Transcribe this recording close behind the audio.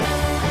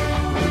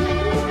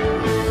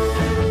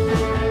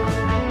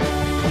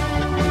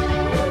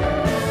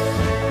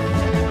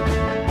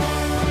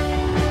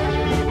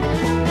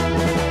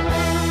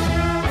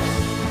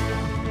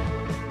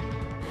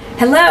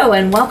Hello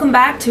and welcome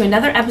back to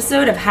another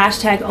episode of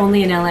Hashtag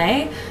Only in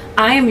LA.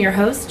 I am your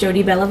host,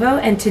 Jody Beliveau,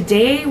 and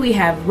today we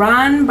have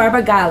Ron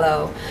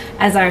Barbagallo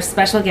as our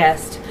special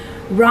guest.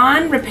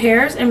 Ron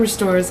repairs and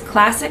restores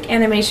classic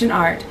animation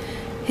art.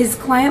 His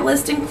client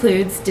list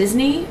includes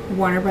Disney,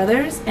 Warner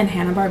Brothers, and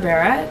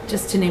Hanna-Barbera,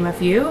 just to name a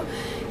few.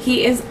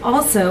 He is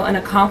also an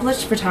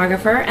accomplished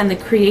photographer and the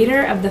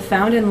creator of the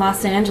Found in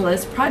Los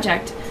Angeles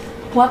project.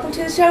 Welcome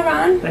to the show,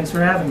 Ron. Thanks for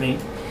having me.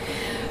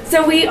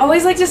 So we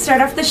always like to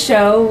start off the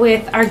show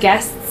with our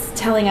guests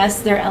telling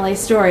us their LA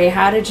story.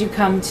 How did you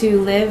come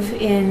to live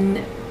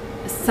in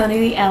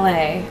sunny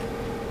LA?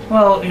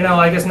 Well,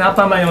 I guess not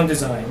by my own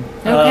design.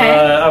 Okay.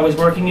 I was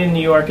working in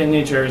New York and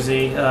New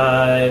Jersey,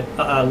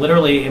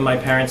 literally in my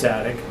parents'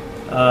 attic.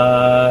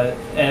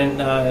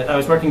 And I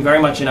was working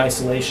very much in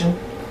isolation.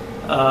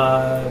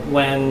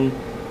 When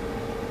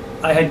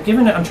I had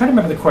given, I'm trying to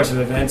remember the course of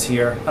events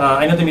here.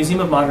 I know the Museum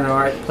of Modern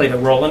Art played a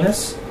role in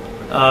this.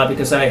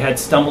 Because I had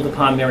stumbled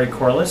upon Mary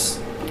Corliss,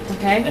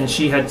 Okay. and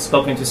she had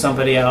spoken to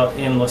somebody out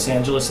in Los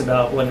Angeles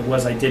about what it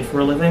was I did for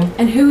a living.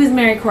 And who is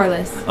Mary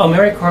Corliss? Oh,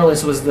 Mary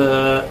Corliss was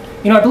I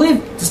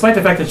believe, despite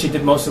the fact that she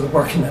did most of the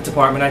work in that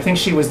department, I think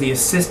she was the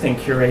assistant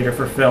curator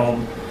for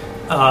film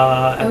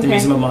at the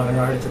Museum of Modern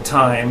Art at the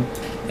time.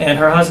 And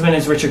her husband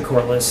is Richard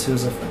Corliss,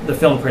 who's the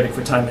film critic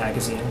for Time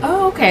magazine.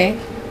 Oh, okay.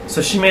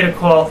 So she made a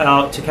call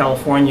out to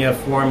California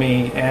for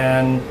me,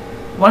 and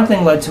one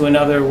thing led to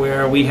another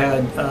where we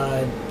had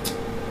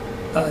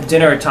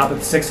dinner at Top of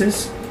the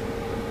Sixes.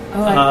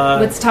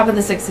 What's Top of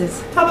the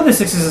Sixes? Top of the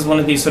Sixes is one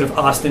of these sort of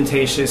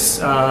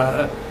ostentatious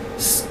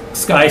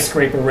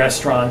skyscraper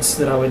restaurants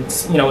that I would,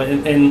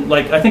 in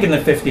like, I think in the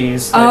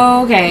 50s.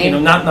 Oh, okay.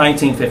 Not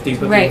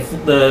 1950s, but right.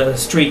 the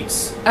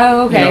streets.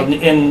 Oh,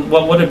 okay. In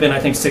what would have been, I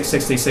think,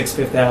 666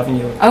 Fifth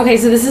Avenue. Okay,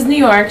 so this is New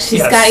York.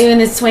 She's got you in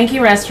this swanky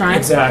restaurant.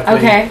 Exactly.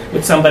 Okay.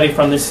 With somebody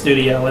from the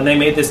studio. And they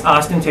made this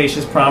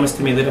ostentatious promise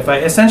to me that if I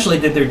essentially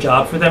did their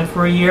job for them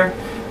for a year,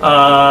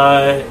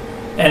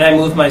 and I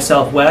moved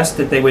myself west,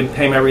 that they would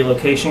pay my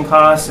relocation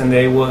costs, and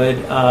they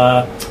would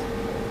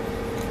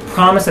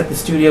promise that the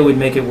studio would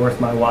make it worth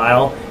my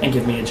while and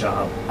give me a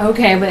job.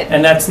 Okay, but...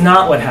 And that's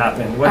not what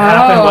happened. What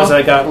happened was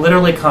I got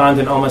literally conned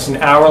on almost an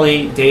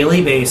hourly,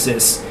 daily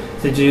basis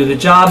to do the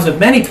jobs of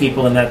many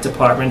people in that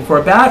department for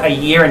about a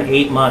year and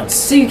 8 months.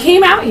 So you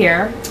came out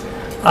here.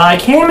 I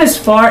came as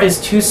far as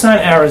Tucson,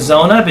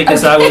 Arizona,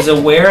 because I was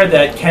aware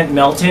that Kent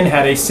Melton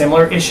had a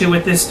similar issue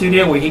with this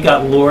studio where he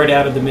got lured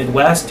out of the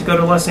Midwest to go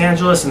to Los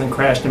Angeles and then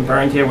crashed and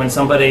burned here when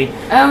somebody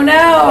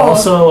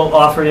also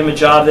offered him a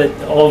job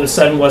that all of a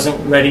sudden wasn't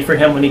ready for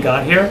him when he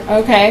got here.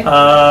 Okay.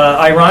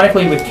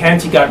 Ironically, with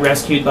Kent, he got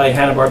rescued by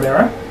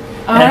Hanna-Barbera.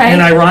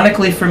 And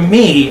ironically for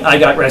me, I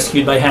got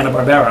rescued by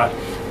Hanna-Barbera.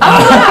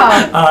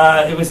 Oh,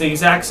 wow. It was the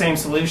exact same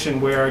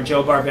solution where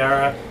Joe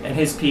Barbera and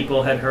his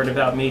people had heard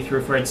about me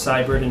through Fred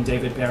Seibert and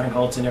David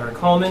Barinholtz and Eric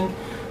Holman,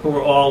 who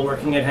were all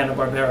working at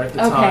Hanna-Barbera at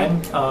the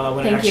time,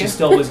 when it actually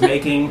still was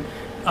making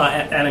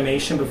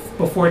animation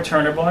before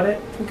Turner bought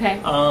it. Okay.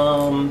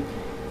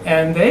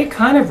 And they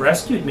kind of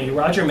rescued me.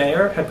 Roger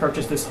Mayer had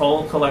purchased this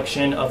whole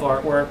collection of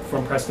artwork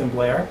from Preston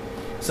Blair.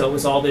 So it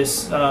was all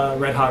this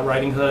Red Hot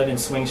Riding Hood and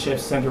Swing Shift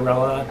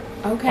Cinderella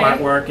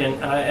artwork.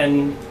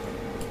 And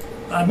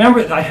I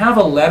remember I have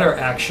a letter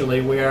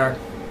actually where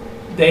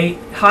they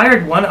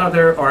hired one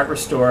other art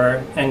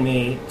restorer and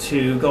me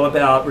to go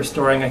about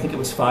restoring, I think it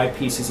was 5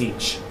 pieces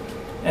each.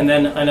 And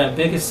then in a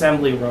big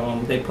assembly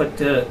room, they put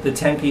the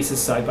 10 pieces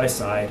side by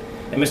side.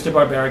 And Mr.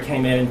 Barbera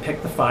came in and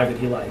picked the 5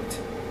 that he liked.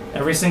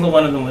 Every single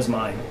one of them was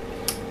mine.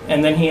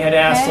 And then he had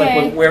asked,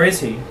 where is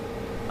he?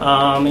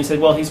 He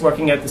said, well, he's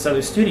working at this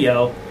other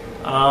studio.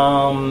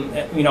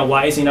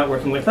 Why is he not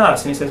working with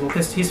us? And he says, well,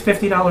 because he's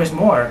 $50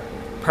 more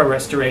per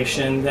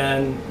restoration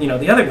than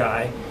the other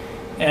guy.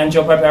 And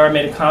Joe Barbera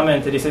made a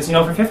comment that he says, for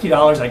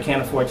 $50 I can't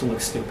afford to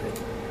look stupid.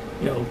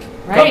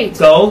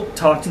 Go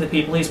talk to the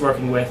people he's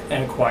working with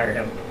and acquire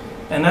him.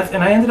 And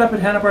I ended up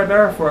at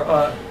Hanna-Barbera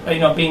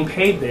for being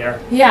paid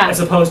there, as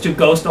opposed to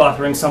ghost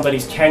authoring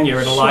somebody's tenure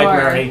at a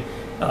library.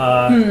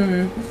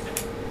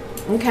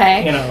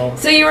 Okay.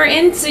 So you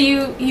were so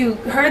you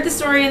heard the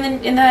story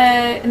in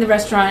the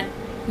restaurant.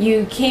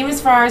 You came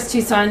as far as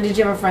Tucson. Did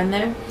you have a friend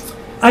there?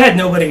 I had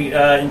nobody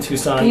in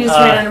Tucson. You just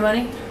ran out of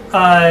money?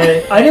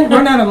 I didn't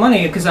run out of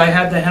money because I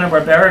had the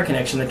Hanna-Barbera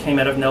connection that came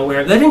out of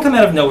nowhere. They didn't come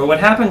out of nowhere. What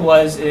happened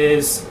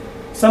is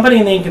somebody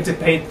in the ink and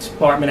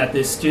department at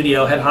this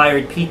studio had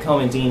hired Pete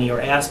Comandini or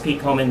asked Pete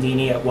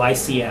Comandini at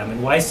YCM. And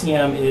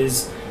YCM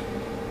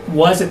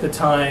was at the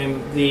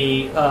time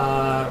the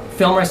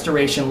film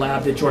restoration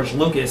lab that George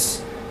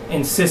Lucas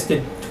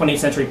insisted 20th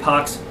Century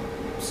Fox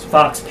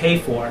pay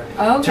for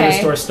to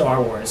restore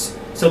Star Wars.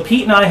 So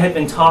Pete and I had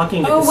been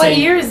talking at the same... what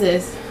year is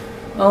this?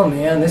 Oh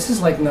man, this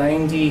is like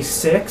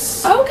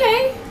 96.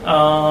 Okay.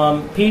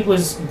 Pete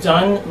was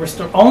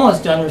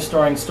almost done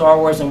restoring Star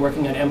Wars and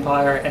working on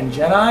Empire and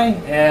Jedi,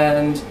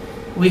 and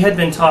we had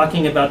been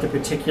talking about the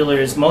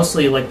particulars,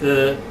 mostly like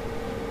the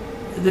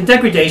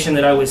degradation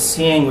that I was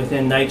seeing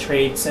within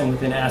nitrates and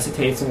within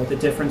acetates and what the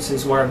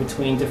differences were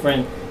between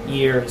different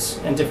years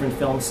and different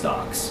film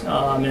stocks,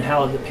 and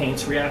how the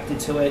paints reacted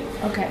to it.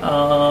 Okay.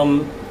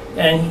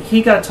 And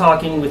he got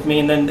talking with me,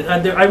 and then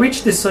I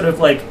reached this sort of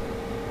like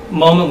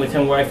moment with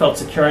him where I felt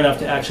secure enough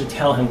to actually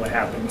tell him what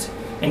happened.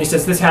 And he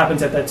says, this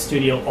happens at that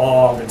studio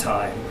all the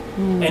time.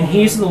 Mm. And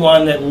he's the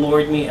one that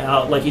lured me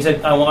out. Like he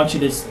said, I want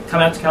you to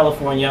come out to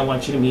California, I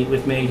want you to meet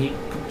with me. He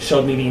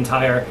showed me the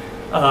entire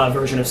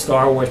version of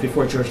Star Wars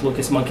before George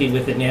Lucas monkeyed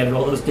with it and added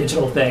all those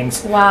digital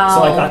things. Wow.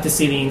 So I got to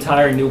see the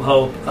entire New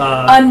Hope.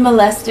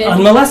 Unmolested.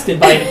 Unmolested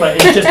by it, but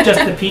it's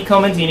just the Pete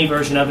Comandini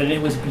version of it, and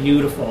it was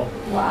beautiful.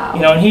 Wow.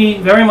 You know, and he,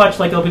 very much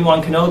like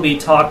Obi-Wan Kenobi,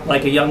 talked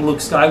like a young Luke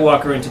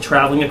Skywalker into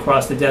traveling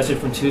across the desert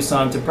from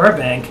Tucson to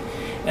Burbank,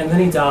 and then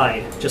he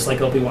died, just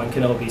like Obi-Wan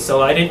Kenobi.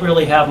 So I didn't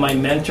really have my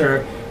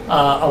mentor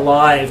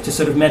alive to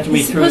sort of mentor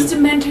me through. He's supposed to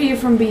mentor you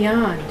from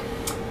beyond.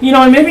 You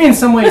know, and maybe in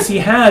some ways he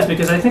has,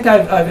 because I think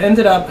I've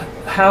ended up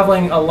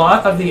having a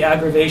lot of the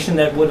aggravation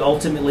that would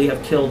ultimately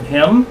have killed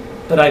him,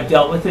 but I've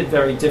dealt with it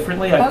very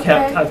differently.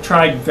 I've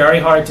tried very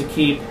hard to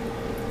keep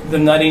the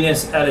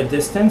nuttiness at a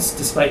distance,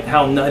 despite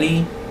how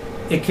nutty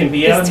it can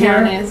be out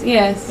here. This town is,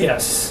 yes.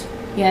 Yes.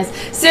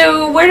 Yes.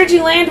 So where did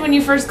you land when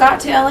you first got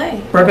to LA?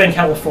 Burbank,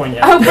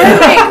 California. Oh,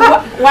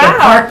 Burbank. Wow. The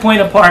Park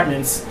Point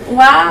Apartments.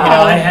 Wow. You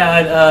know, I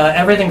had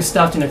everything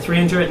stuffed in a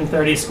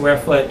 330 square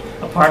foot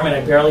apartment.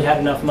 I barely had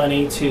enough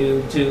money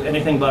to do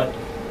anything but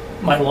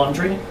my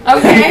laundry.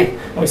 Okay.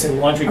 I always say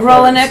laundry. A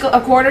roll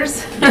of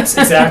quarters? Yes,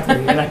 exactly.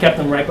 And I kept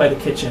them right by the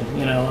kitchen,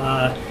 you know.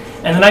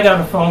 And then I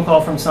got a phone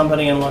call from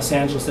somebody in Los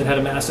Angeles that had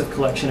a massive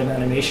collection of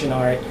animation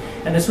art.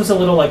 And this was a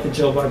little like the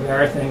Joe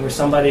Barbera thing, where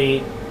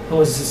somebody who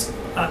was,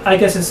 I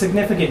guess, a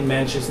significant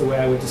mensch is the way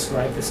I would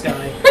describe this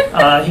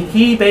guy.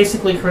 He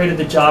basically created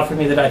the job for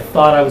me that I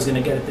thought I was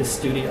going to get at this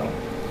studio.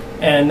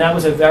 And that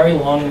was a very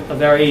long, a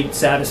very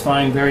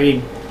satisfying,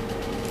 very,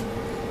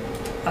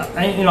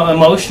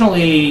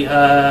 emotionally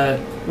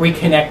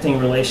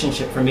reconnecting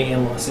relationship for me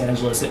in Los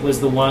Angeles. It was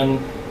the one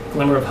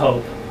glimmer of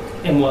hope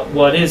in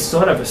what is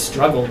sort of a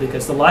struggle,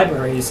 because the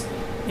libraries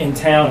in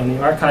town and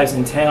the archives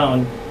in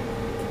town,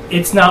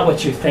 it's not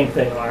what you think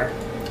they are.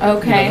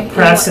 Okay. You know, the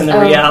press and the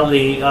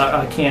reality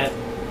can't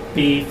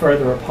be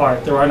further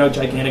apart. There are no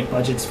gigantic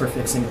budgets for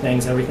fixing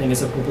things. Everything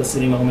is a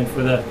publicity moment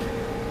for the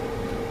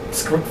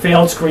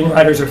failed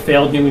screenwriters or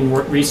failed human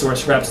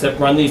resource reps that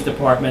run these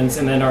departments,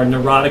 and then are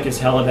neurotic as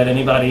hell about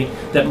anybody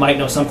that might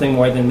know something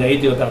more than they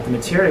do about the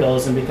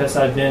materials. And because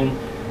I've been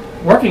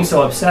working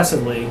so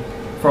obsessively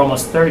for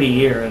almost 30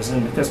 years,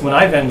 and because when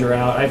I vendor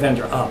out, I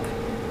vendor up.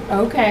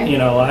 Okay. You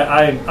know,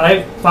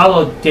 I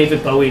followed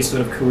David Bowie's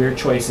sort of career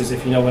choices,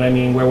 if you know what I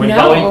mean. Where when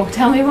Bowie,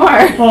 tell me more.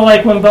 Well,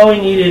 like when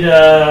Bowie needed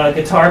a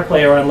guitar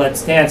player on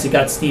Let's Dance, he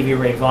got Stevie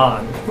Ray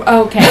Vaughan.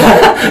 Okay,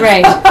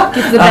 right.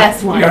 Get the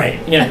best one. Right.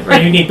 Yeah. Or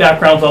you need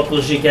background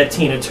vocals, you get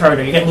Tina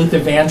Turner. You get Luther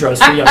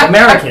Vandross for young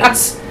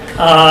Americans.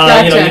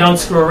 Gotcha. You know, you don't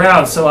screw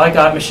around. So I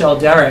got Michelle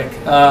Derrick,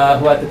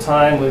 who at the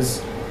time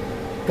was,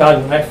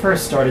 God, when I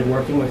first started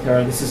working with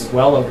her, this is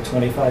well over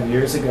 25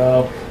 years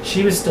ago,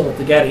 she was still at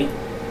the Getty.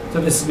 So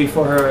this is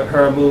before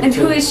her move. And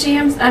who is she?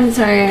 I'm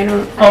sorry, I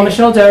don't. Oh,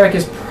 Michelle Derrick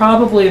is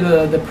probably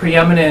the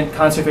preeminent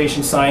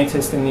conservation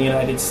scientist in the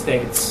United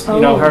States. Oh.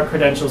 You know, her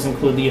credentials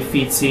include the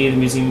Uffizi, the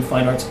Museum of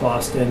Fine Arts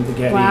Boston, the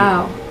Getty.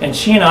 Wow. And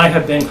she and I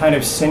have been kind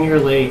of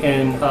singularly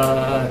in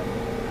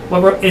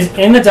what is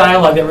in the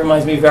dialogue that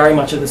reminds me very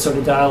much of the sort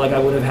of dialogue I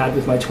would have had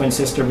with my twin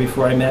sister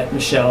before I met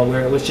Michelle, where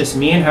it was just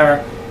me and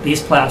her,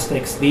 these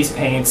plastics, these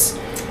paints,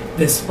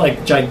 this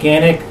like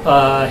gigantic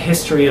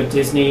history of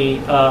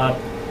Disney.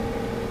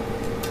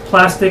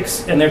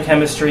 Plastics and their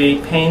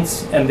chemistry,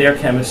 paints and their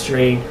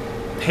chemistry,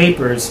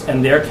 papers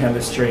and their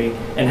chemistry,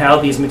 and how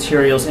these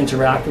materials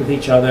interact with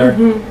each other,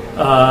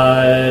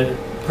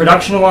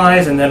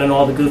 production-wise, and then in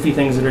all the goofy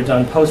things that are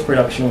done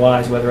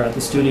post-production-wise, whether at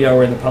the studio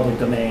or in the public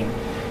domain.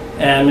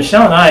 And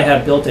Michelle and I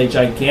have built a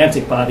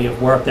gigantic body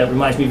of work that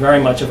reminds me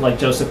very much of like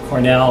Joseph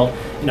Cornell.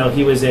 You know,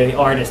 he was an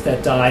artist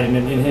that died, and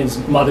in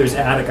his mother's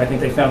attic, I think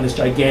they found this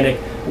gigantic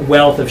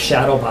wealth of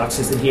shadow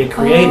boxes that he had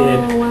created.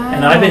 Oh, wow.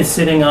 And I've been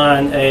sitting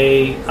on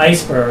a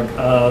iceberg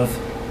of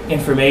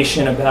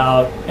information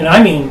about, and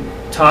I mean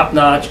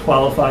top-notch,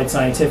 qualified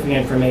scientific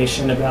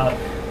information about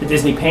the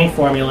Disney paint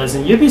formulas.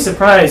 And you'd be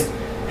surprised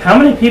how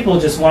many people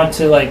just want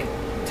to like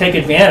take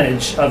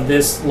advantage of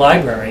this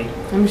library.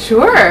 I'm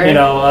sure. You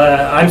know,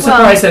 I'm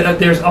surprised that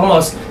there's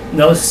almost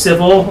no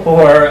civil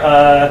or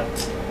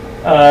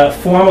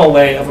formal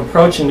way of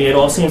approaching me. It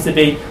all seems to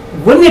be,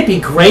 wouldn't it be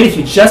great if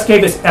you just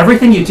gave us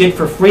everything you did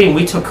for free and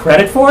we took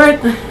credit for it?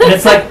 And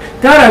it's like,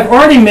 God, I've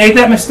already made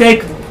that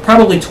mistake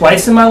probably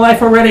twice in my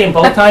life already, and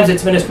both times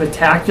it's been a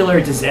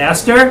spectacular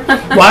disaster.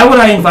 Why would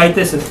I invite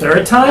this a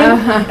third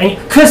time?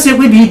 Because it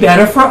would be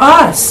better for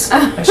us.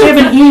 I actually have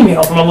an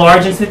email from a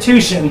large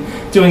institution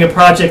doing a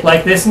project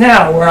like this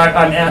now, where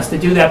I'm asked to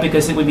do that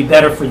because it would be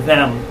better for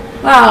them.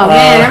 Oh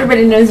man,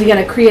 everybody knows you got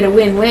to create a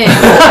win-win.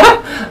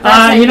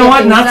 You know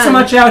what? Not so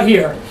much out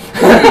here.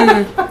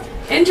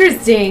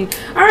 Interesting.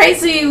 All right,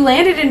 so you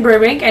landed in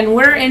Burbank, and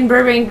we're in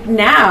Burbank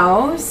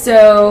now.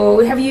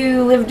 So have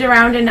you lived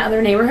around in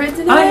other neighborhoods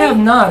in LA? I have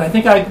not. I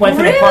think I went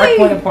to the Really? Park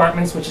Point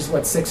Apartments, which is,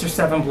 6 or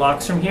 7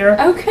 blocks from here.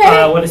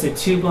 Okay. What is it,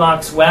 2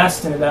 blocks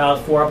west and about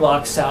 4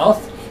 blocks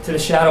south to the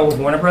shadow of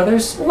Warner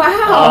Brothers.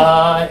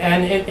 Wow.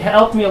 And it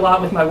helped me a lot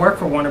with my work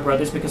for Warner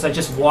Brothers because I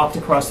just walked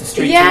across the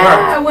street to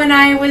Yeah, work. when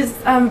I was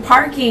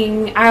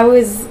parking, I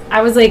was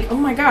like, oh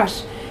my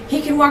gosh,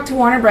 he can walk to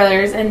Warner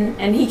Brothers,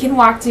 and he can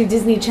walk to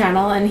Disney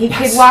Channel, and he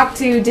could walk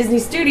to Disney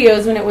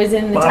Studios when it was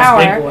in the Bob's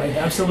tower. Big Boy,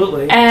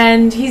 absolutely.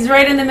 And he's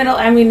right in the middle.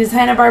 I mean, is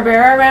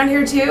Hanna-Barbera around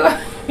here too?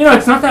 You know,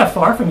 it's not that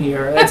far from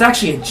here. It's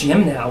actually a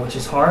gym now, which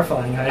is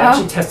horrifying. I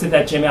actually tested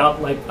that gym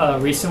out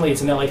recently.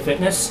 It's an LA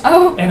Fitness.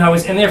 Oh. And I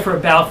was in there for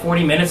about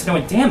 40 minutes, and I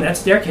went, damn, that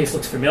staircase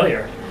looks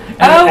familiar. And,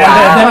 wow. And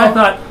then I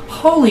thought,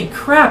 holy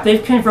crap,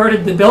 they've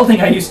converted the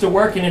building I used to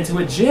work in into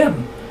a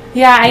gym.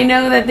 Yeah, I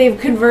know that they've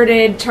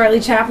converted Charlie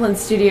Chaplin's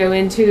studio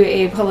into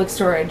a public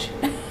storage.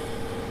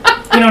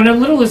 You know, and a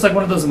little is like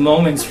one of those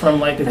moments from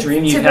like a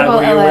dream you had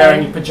where you're LA.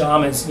 wearing your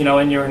pajamas, you know,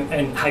 and you're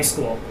in high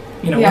school.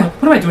 You know, Yeah.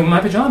 what am I doing in my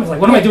pajamas?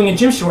 Like, what am I doing in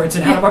gym shorts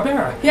in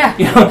Hanna-Barbera? Yeah,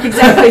 You know?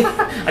 exactly.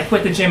 I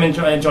quit the gym and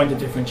joined a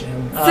different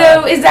gym.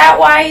 So is that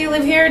why you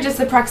live here? Just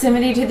the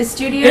proximity to the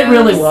studios? It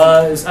really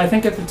was. I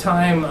think at the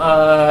time,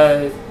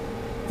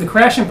 the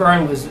crash and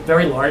burn was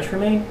very large for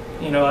me.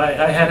 You know, I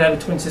had a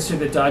twin sister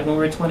that died when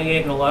we were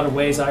 28. In a lot of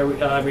ways, I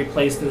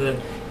replaced the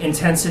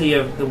intensity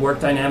of the work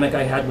dynamic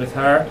I had with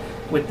her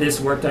with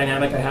this work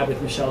dynamic I had with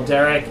Michelle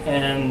Derrick.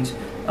 And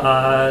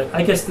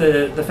I guess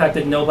the fact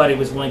that nobody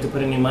was willing to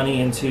put any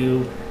money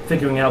into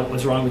figuring out what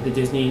was wrong with the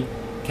Disney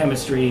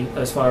chemistry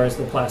as far as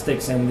the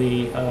plastics and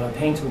the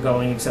paints were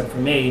going, except for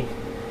me.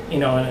 You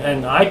know,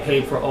 and I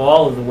paid for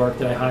all of the work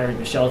that I hired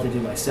Michelle to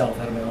do myself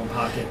out of my own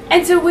pocket.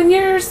 And so when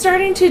you're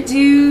starting to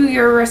do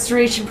your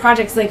restoration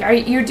projects, like,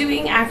 you're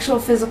doing actual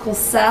physical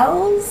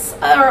cells,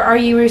 or are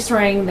you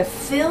restoring the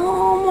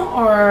film,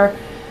 or?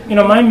 You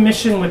know, my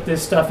mission with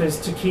this stuff is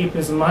to keep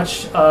as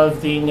much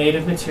of the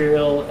native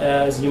material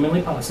as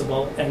humanly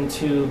possible and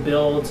to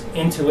build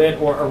into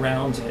it or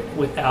around it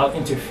without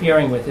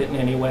interfering with it in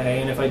any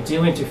way. And if I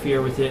do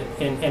interfere with it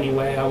in any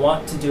way, I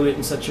want to do it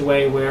in such a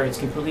way where it's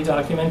completely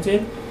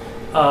documented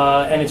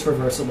and it's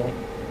reversible.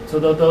 So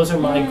those are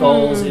my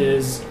goals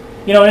is,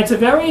 you know, and it's a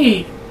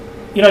very,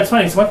 you know, it's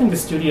funny. It's one thing the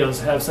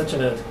studios have such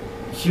a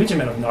huge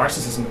amount of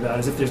narcissism about,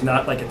 as if there's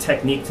not like a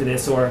technique to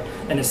this or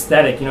an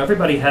aesthetic. You know,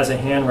 everybody has a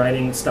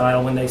handwriting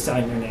style when they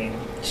sign their name.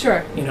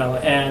 Sure. You know,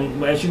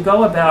 and as you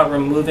go about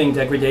removing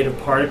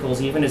degradative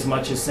particles, even as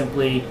much as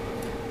simply,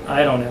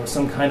 I don't know,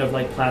 some kind of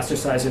like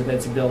plasticizer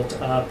that's built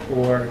up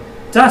or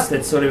dust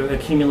that's sort of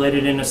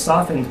accumulated in a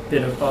softened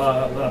bit of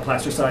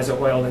plasticizer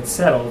oil that's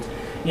settled,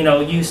 you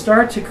know, you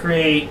start to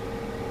create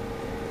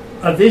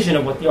a vision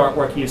of what the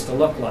artwork used to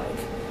look like.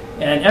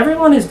 And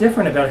everyone is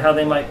different about how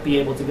they might be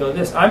able to go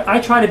this.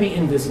 I try to be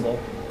invisible.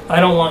 I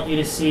don't want you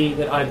to see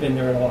that I've been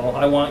there at all.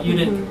 I want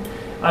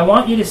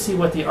you to see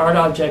what the art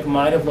object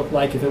might have looked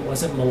like if it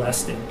wasn't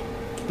molested.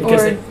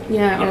 Because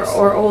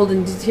or old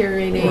and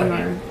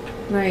deteriorating,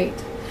 right.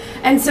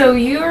 And so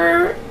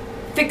you're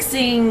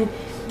fixing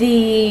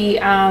the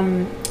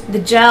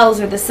gels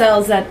or the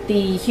cells that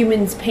the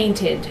humans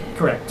painted.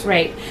 Correct.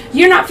 Right.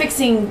 You're not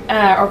fixing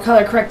or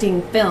color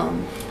correcting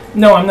film.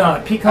 No, I'm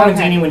not. Pete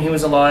Comandini, when he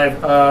was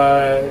alive,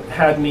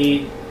 had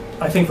me,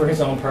 I think for his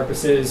own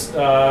purposes,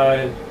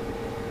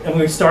 and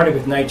we started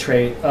with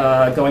nitrate,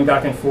 going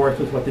back and forth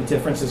with what the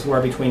differences were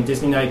between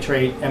Disney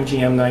nitrate,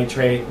 MGM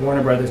nitrate,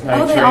 Warner Brothers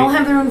nitrate. Oh, they all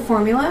have their own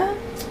formula?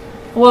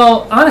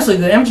 Well, honestly,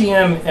 the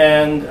MGM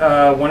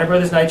and Warner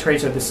Brothers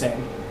nitrates are the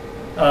same.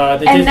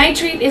 And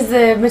nitrate is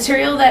the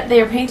material that they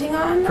are painting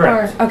on?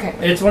 Correct. Or, okay.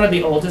 It's one of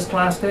the oldest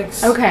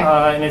plastics. Okay.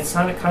 And it's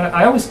kind of,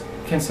 I always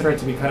consider it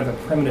to be kind of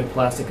a primitive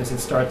plastic because it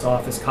starts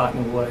off as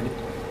cotton wood.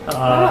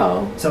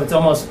 So it's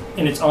almost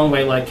in its own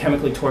way like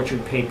chemically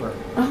tortured paper.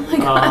 Oh my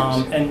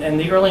gosh. And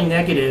the early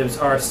negatives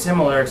are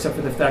similar except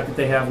for the fact that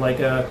they have like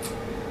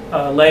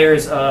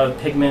layers of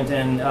pigment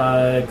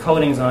and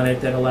coatings on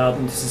it that allow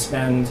them to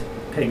suspend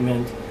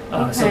pigment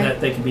so that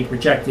they can be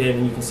projected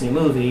and you can see a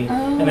movie.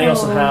 And they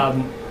also have,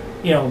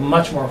 you know,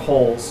 much more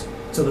holes.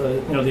 So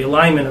the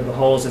alignment of the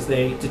holes as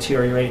they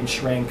deteriorate and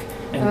shrink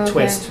and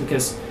twist,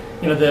 because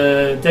you know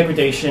the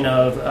degradation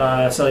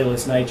of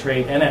cellulose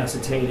nitrate and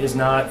acetate is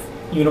not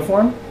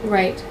uniform.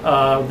 Right.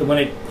 When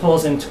it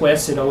pulls and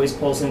twists, it always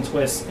pulls and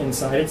twists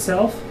inside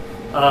itself,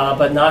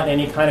 but not in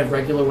any kind of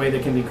regular way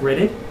that can be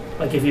gridded.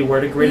 Like if you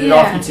were to grid it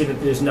off, you'd see that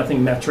there's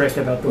nothing metric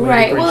about the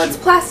way the grid. Well, it's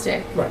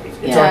plastic. Right.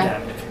 It's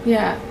organic.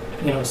 Yeah.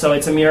 You know, so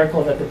it's a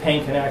miracle that the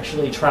paint can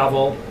actually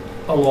travel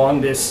along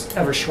this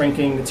ever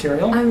shrinking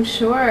material. I'm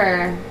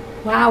sure.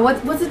 Wow.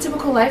 What's a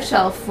typical life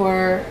shelf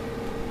for?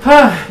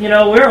 You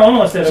know, we're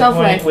almost at a point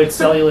life. with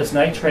cellulose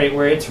nitrate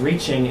where it's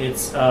reaching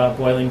its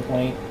boiling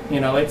point. You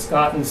know, it's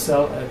gotten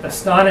so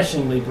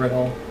astonishingly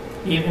brittle.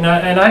 And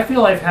I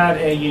feel I've had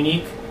a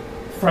unique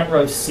front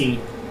row seat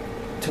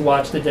to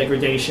watch the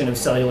degradation of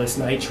cellulose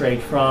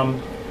nitrate from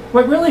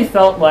what really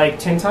felt like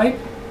tintype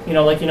The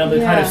kind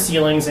Yeah. of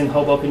ceilings in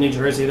Hoboken, New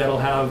Jersey that'll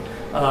have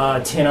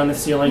tin on the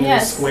ceiling and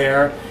Yes. a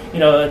square.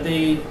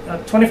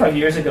 25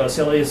 years ago,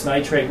 cellulose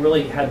nitrate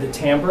really had the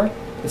timbre,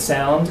 the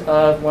sound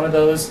of one of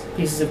those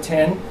pieces of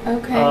tin.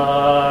 Okay.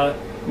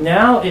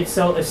 Now it's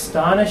so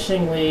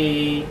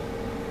astonishingly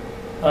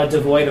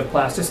devoid of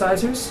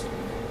plasticizers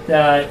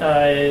that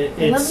I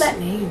it's... love that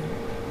name.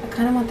 I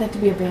kind of want that to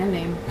be a band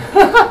name.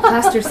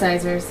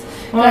 Plasticizers.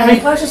 Well, I mean,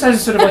 plasticizer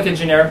is sort of like a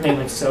generic name,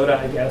 like soda,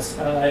 I guess.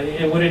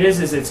 What it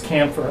is it's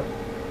camphor.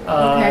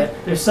 Okay.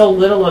 There's so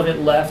little of it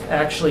left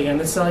actually in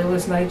the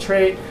cellulose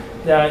nitrate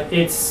that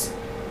it's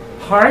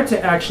hard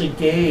to actually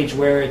gauge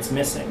where it's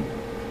missing.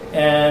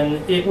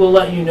 And it will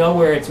let you know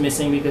where it's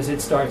missing because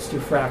it starts to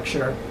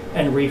fracture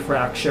and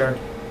refracture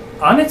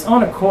on its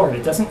own accord.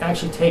 It doesn't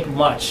actually take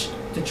much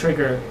to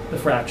trigger the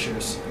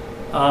fractures.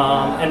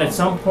 And at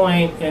some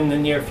point in the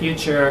near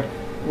future,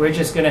 we're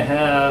just going to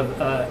have,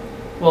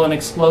 an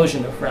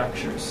explosion of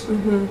fractures.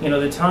 Mm-hmm.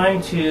 The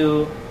time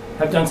to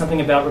have done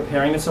something about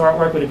repairing this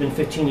artwork would have been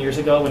 15 years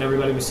ago when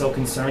everybody was so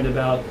concerned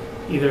about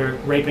either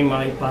raping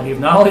my body of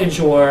knowledge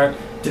or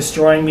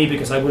destroying me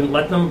because I wouldn't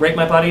let them rape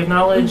my body of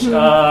knowledge.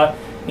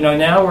 Mm-hmm.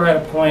 Now we're at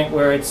a point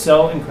where it's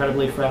so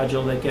incredibly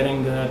fragile that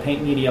getting the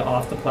paint media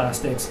off the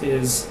plastics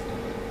is,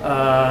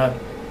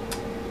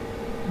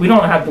 we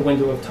don't have the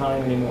window of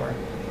time anymore.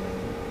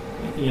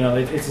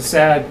 It's a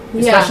sad,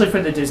 especially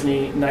for the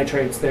Disney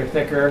nitrates. They're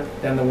thicker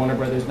than the Warner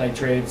Brothers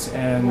nitrates,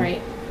 and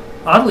Right.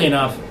 oddly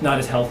enough, not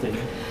as healthy.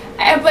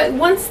 But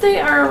once they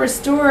are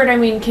restored, I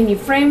mean, can you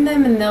frame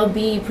them and they'll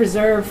be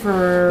preserved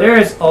for...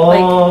 There's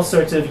all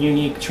sorts of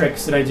unique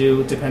tricks that I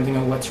do depending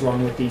on what's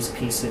wrong with these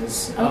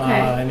pieces. Okay.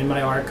 And in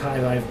my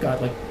archive, I've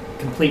got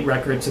complete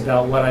records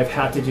about what I've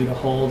had to do to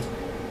hold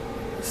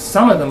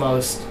some of the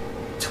most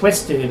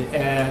twisted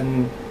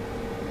and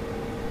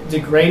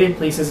degraded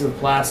pieces of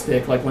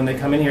plastic. Like when they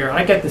come in here,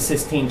 I get the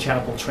Sistine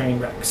Chapel train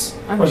wrecks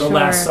I'm or the sure.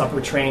 Last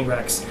Supper train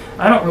wrecks.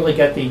 I don't really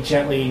get the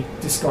gently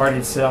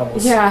discarded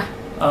cells. Yeah.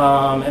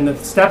 And the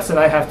steps that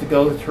I have to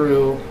go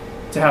through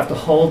to have to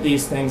hold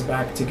these things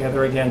back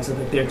together again so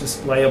that they're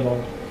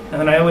displayable. And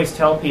then I always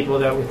tell people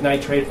that with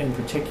nitrate in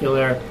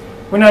particular,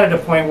 we're not at a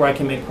point where I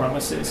can make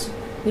promises.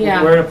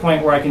 Yeah. We're at a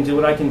point where I can do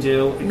what I can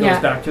do. It goes Yeah.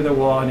 back to their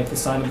wall and it's the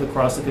sign of the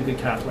cross like a good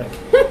Catholic.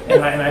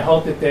 and I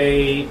hope that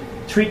they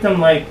treat them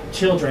like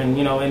children,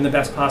 in the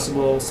best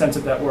possible sense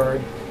of that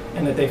word,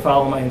 and that they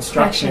follow my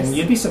instruction. Precious.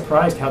 You'd be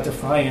surprised how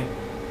defiant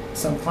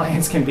some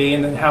clients can be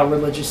and then how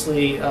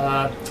religiously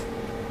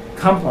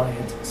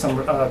compliant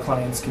some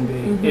clients can be.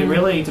 Mm-hmm. It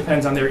really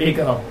depends on their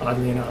ego,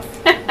 oddly enough.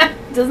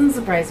 Doesn't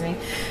surprise me.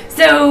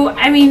 So,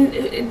 I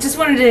mean, just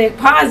wanted to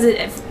pause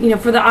it,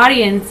 for the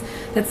audience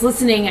that's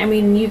listening. I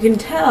mean, you can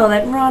tell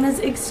that Ron is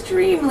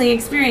extremely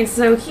experienced.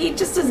 So he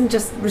just doesn't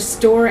just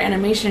restore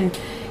animation.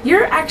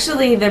 You're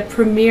actually the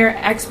premier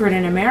expert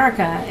in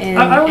America in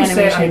I would animation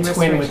say I twin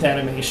restoration. with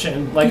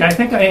animation. I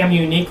think I am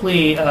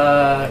uniquely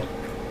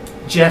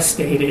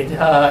gestated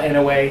in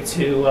a way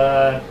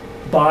to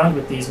bond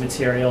with these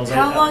materials.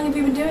 How long have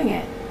you been doing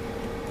it?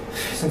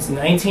 Since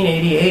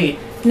 1988.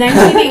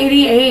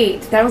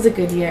 1988. That was a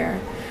good year.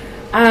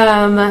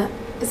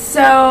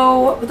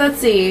 So let's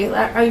see.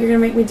 Are you gonna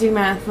make me do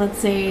math? Let's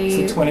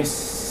see. So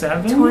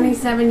 27?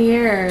 27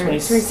 years.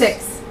 26.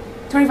 26.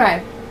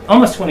 25.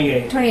 Almost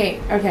 28. 28.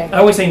 Okay. I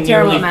always say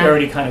Terrible nearly math.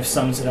 30 kind of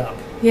sums it up.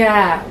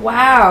 Yeah.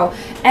 Wow.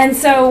 And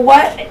so,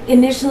 what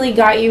initially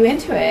got you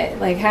into it?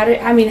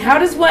 How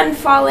does one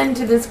fall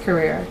into this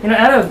career?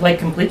 Out of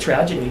complete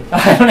tragedy.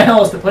 I don't know how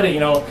else to put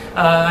it.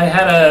 I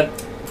had a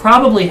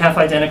probably half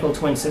identical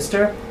twin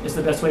sister is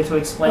the best way to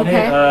explain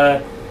Okay.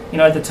 it.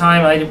 At the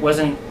time I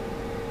wasn't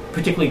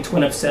particularly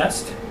twin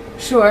obsessed.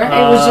 Sure. It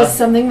was just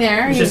something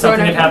there. It was You just something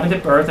sort that of- happened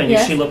at birth. I knew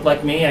Yes. she looked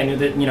like me. I knew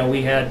that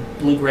we had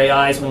blue-gray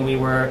eyes when we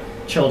were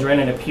children,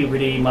 and at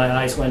puberty my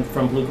eyes went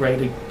from blue-gray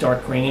to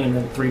dark green, and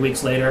then 3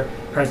 weeks later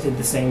hers did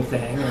the same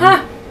thing. And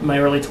Huh. in my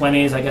early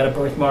 20s I got a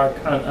birthmark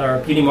or a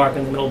beauty mark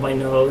in the middle of my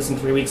nose, and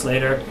 3 weeks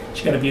later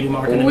she got a beauty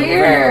mark in the middle of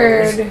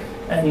her nose. Weird.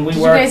 And we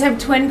Did you were. guys have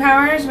twin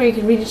powers where you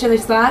could read each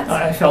other's thoughts?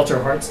 I felt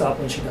her heart stop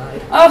when she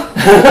died.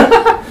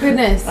 Oh,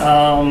 goodness.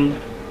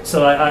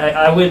 So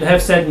I would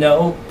have said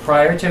no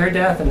prior to her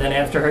death, and then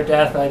after her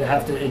death, I'd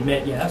have to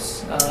admit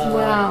yes.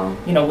 Wow.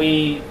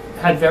 We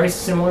had very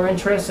similar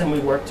interests, and we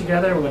worked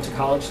together. We went to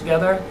college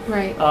together.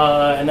 Right.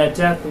 And that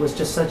death was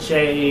just such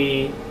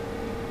a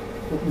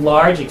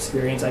large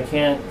experience. I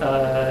can't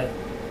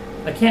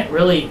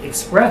really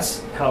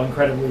express how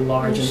incredibly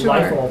large and Sure.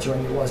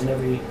 life-altering it was in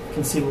every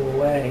conceivable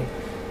way,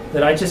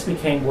 that I just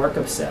became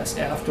work-obsessed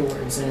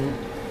afterwards. And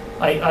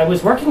I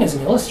was working as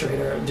an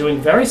illustrator, doing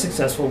very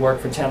successful work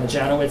for Tana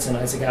Janowitz and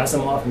Isaac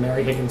Asimov and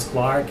Mary Higgins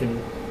Clark, and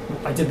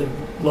I did the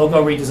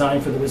logo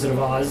redesign for The Wizard of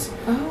Oz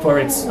for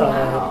its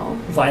wow.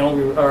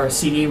 vinyl or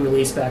CD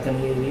release back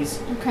in the 80s.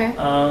 Okay.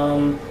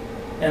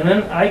 And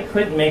then I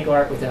couldn't make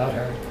art without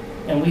her.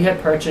 And we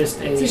had purchased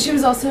So she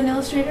was also an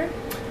illustrator?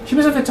 She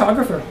was a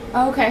photographer.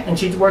 Oh, okay. And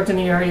she'd worked in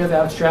the area of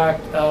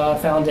abstract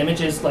found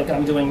images like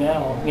I'm doing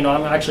now. I'm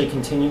actually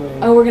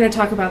continuing. Oh, we're going to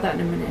talk about that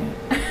in a minute.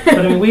 But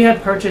I mean, we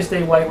had purchased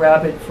a white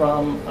rabbit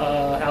from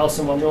Alice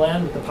in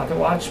Wonderland with the pocket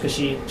watch because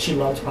she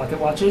loved pocket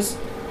watches.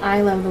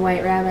 I love the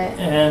white rabbit.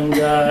 And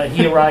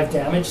he arrived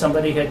damaged.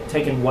 Somebody had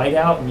taken white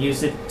out and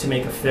used it to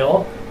make a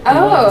fill in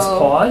one of his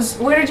paws.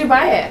 Where did you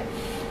buy it?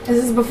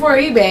 This is before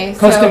eBay.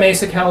 Costa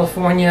Mesa,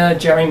 California,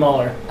 Jerry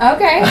Muller.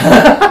 Okay.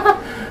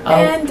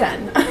 And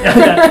done.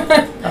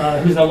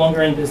 Who's no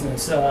longer in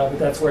business, but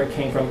that's where it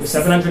came from. It was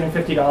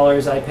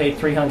 $750. I paid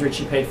 $300.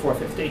 She paid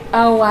 $450.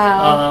 Oh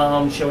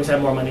wow! She always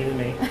had more money than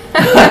me.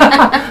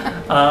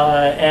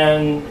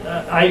 And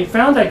I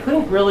found I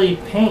couldn't really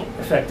paint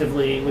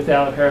effectively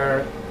without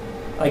her.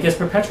 I guess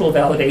perpetual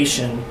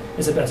validation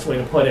is the best way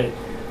to put it.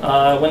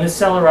 When the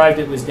cell arrived,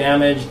 it was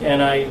damaged,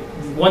 and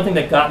one thing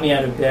that got me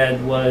out of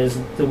bed was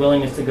the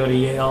willingness to go to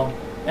Yale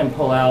and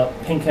pull out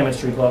pink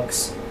chemistry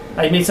books.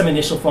 I made some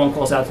initial phone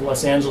calls out to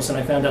Los Angeles, and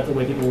I found out the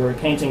way people were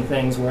painting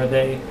things, where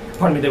they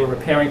were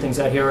repairing things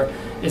out here,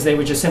 is they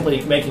were just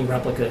simply making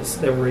replicas.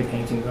 They were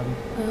repainting them.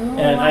 Oh,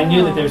 and I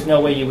knew that there's no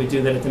way you would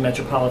do that at the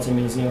Metropolitan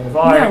Museum of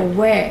Art. No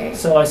way.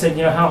 So I said,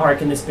 how hard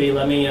can this be?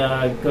 Let me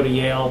go to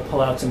Yale,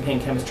 pull out some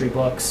pink chemistry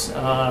books.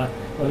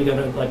 Let me go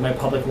to my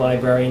public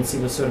library and see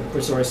what sort of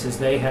resources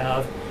they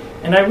have.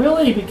 And I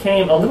really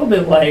became a little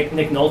bit like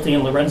Nick Nolte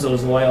and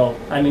Lorenzo's Oil.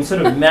 I mean,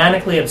 sort of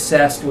manically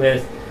obsessed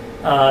with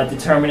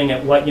determining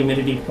at what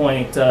humidity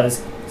point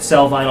does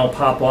cell vinyl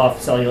pop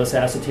off cellulose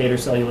acetate or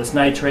cellulose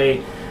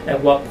nitrate, at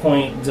what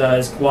point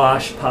does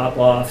gouache pop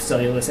off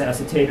cellulose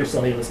acetate or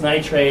cellulose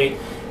nitrate.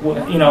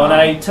 And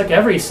I took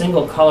every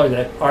single color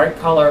that art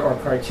color or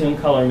cartoon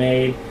color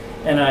made,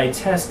 and I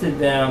tested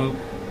them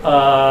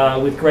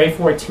with gray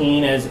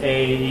 14 as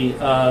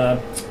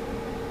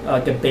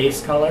like a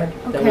base color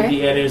that would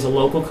be added as a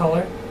local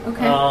color.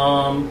 Okay.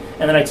 And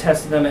then I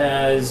tested them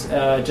as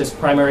just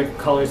primary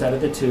colors out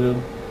of the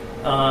tube.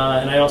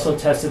 And I also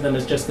tested them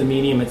as just the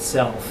medium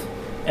itself.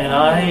 And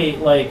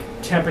I,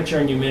 temperature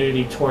and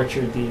humidity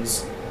tortured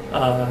these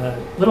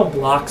little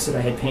blocks that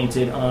I had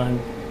painted on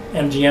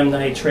MGM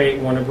nitrate,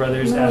 Warner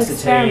Brothers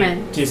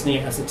acetate, Disney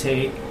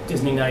acetate,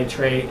 Disney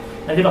nitrate.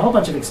 I did a whole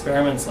bunch of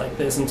experiments like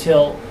this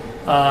until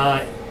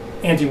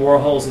Andy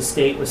Warhol's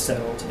estate was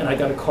settled. And I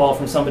got a call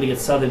from somebody at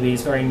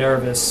Sotheby's, very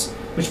nervous,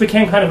 which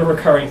became kind of a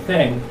recurring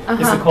thing,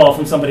 is a call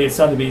from somebody at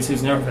Sotheby's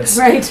who's nervous.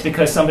 Right.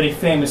 Because somebody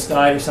famous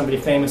died or somebody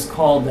famous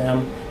called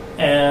them,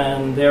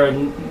 and they're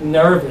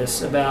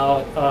nervous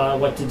about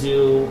what to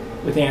do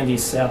with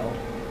Andy's cell.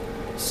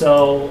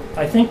 So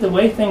I think the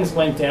way things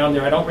went down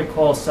there, I don't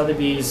recall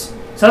Sotheby's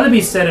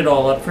set it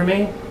all up for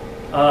me.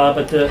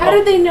 But how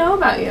did they know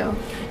about you?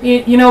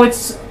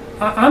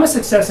 I'm a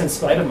success in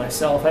spite of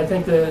myself. I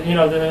think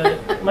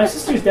my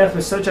sister's death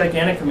was so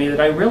gigantic for me that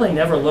I really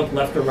never looked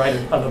left or right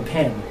of a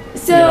pin.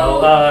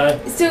 So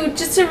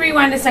just to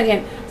rewind a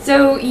second.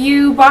 So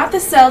you bought the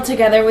cell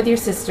together with your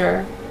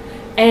sister,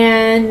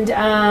 and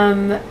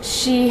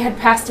she had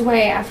passed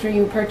away after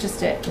you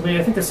purchased it.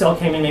 I think the cell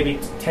came in maybe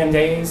 10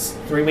 days,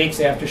 3 weeks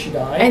after she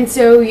died. And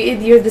so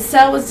the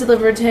cell was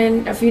delivered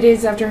a few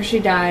days after she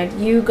died.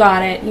 You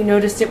got it. You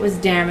noticed it was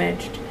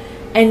damaged,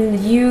 and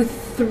you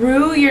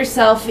threw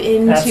yourself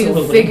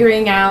into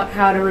figuring out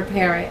how to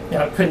repair it.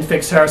 Yeah, I couldn't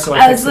fix her, so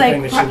I fixed the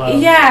thing that she loved.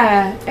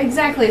 Yeah,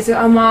 exactly. So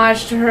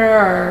homage to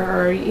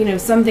her, or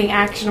something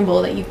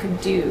actionable that you could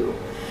do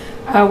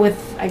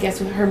with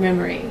her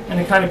memory. And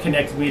it kind of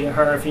connected me to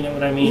her, if you know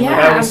what I mean. Yeah,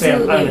 I always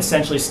absolutely. say I'm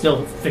essentially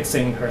still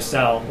fixing her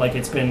cell.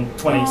 It's been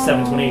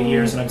 27, 28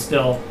 years, and I'm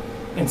still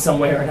in some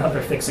way or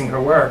another fixing her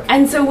work.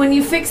 And so when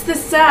you fixed the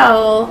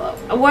cell,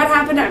 what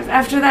happened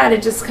after that?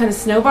 It just kind of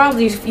snowballed?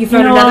 You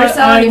found another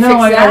cell and you fixed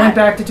that? I went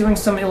back to doing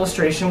some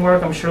illustration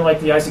work. I'm sure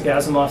the Isaac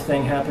Asimov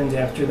thing happened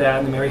after that,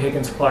 and the Mary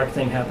Higgins Clark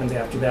thing happened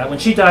after that. When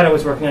she died, I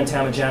was working on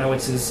Tama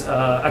Janowitz's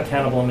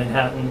Accountable in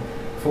Manhattan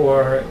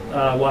for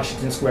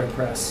Washington Square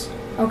Press.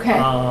 Okay.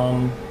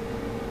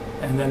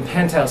 And then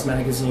Penthouse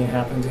magazine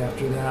happened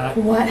after that.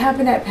 What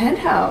happened at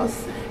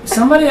Penthouse?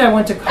 Somebody I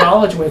went to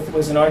college with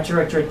was an art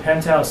director at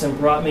Penthouse and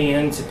brought me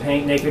in to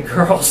paint naked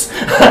girls.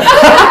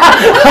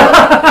 That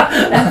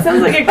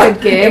sounds like a good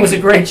gig. It was a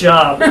great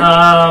job.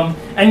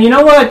 And you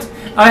know what?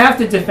 I have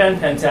to defend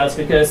Penthouse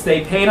because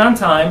they paid on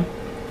time.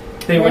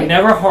 They were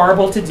never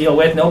horrible to deal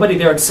with. Nobody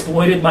there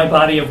exploited my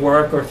body of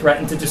work or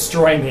threatened to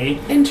destroy me.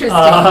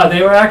 Interesting.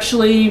 They were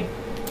actually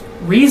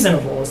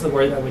reasonable, is the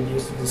word I would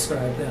use to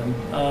describe them.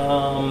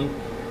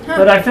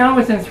 But I found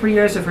within 3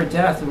 years of her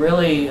death,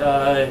 really,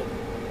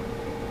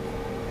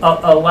 a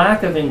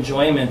lack of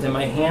enjoyment, and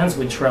my hands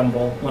would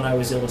tremble when I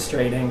was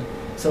illustrating.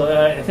 So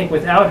I think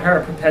without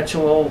her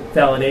perpetual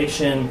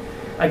validation,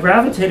 I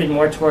gravitated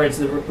more towards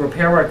the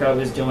repair work I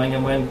was doing.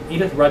 And when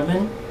Edith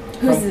Rudman...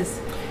 Who's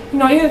this?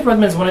 Edith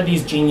Rudman's one of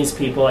these genius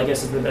people, I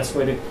guess is the best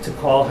way to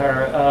call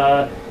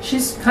her.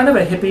 She's kind of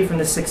a hippie from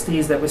the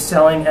 60s that was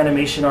selling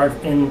animation art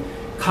in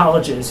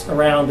colleges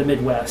around the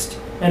Midwest.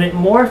 And it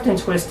morphed and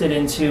twisted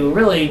into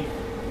really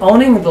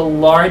owning the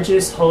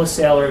largest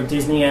wholesaler of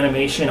Disney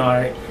animation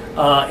art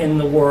in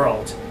the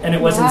world. And it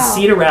was in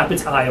Cedar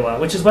Rapids, Iowa,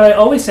 which is what I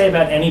always say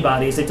about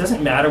anybody, is it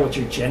doesn't matter what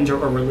your gender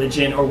or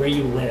religion or where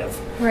you live.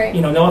 Right.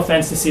 No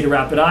offense to Cedar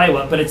Rapids,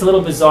 Iowa, but it's a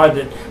little bizarre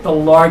that the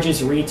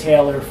largest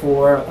retailer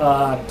for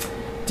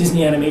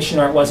Disney animation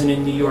art wasn't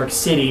in New York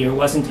City, or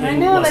wasn't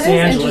in Los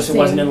Angeles, or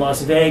wasn't in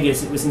Las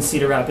Vegas. It was in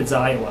Cedar Rapids,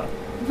 Iowa.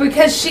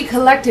 Because she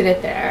collected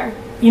it there.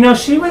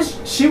 She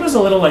was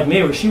a little like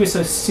me, where she was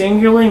so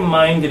singularly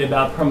minded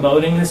about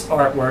promoting this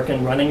artwork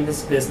and running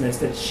this business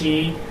that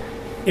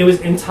it was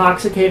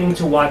intoxicating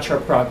to watch her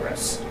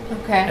progress.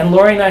 Okay. And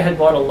Lori and I had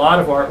bought a lot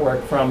of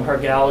artwork from her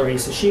gallery,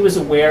 so she was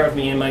aware of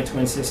me and my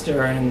twin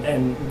sister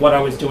and what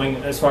I was doing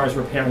as far as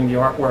repairing the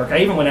artwork. I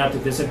even went out to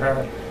visit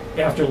her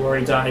after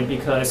Lori died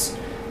because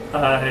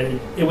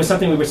it was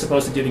something we were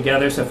supposed to do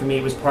together, so for me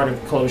it was part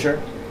of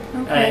closure.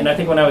 Okay. And I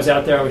think when I was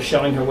out there, I was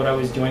showing her what I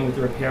was doing with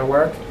the repair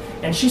work.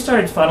 And she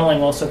started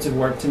funneling all sorts of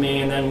work to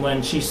me, and then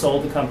when she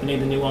sold the company,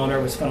 the new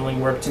owner was funneling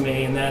work to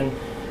me, and then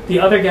the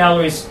other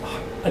galleries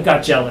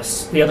got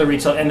jealous, the other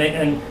retail,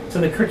 and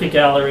so the Cricket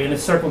Gallery and the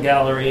Circle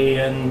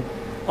Gallery and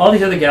all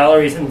these other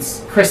galleries, and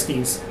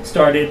Christie's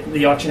started,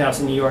 the auction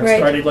house in New York,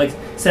 started like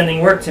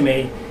sending work to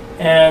me.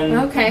 And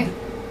okay.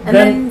 And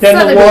then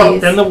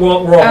the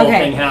Warhol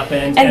thing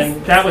happened,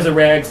 and that was a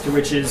rags to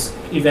riches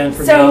event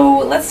for me. So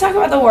let's talk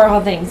about the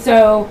Warhol thing.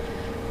 So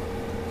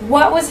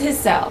what was his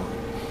sell?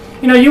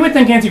 You would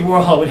think Andy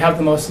Warhol would have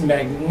the most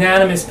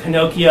magnanimous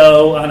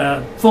Pinocchio on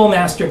a full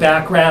master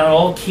background,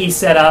 all key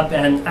set up,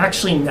 and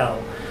actually no.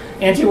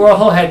 Andy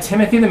Warhol had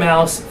Timothy the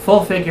Mouse,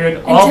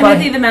 full-figured. And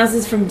Timothy the Mouse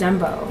is from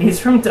Dumbo. He's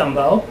from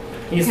Dumbo.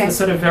 He's the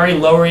sort of very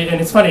Lower East, and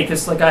it's funny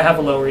because like I have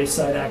a Lower East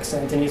Side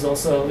accent, and he's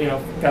also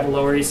got a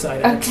Lower East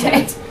Side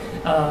accent.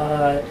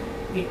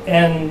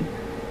 And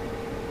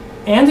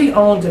Andy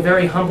owned a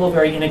very humble,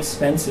 very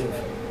inexpensive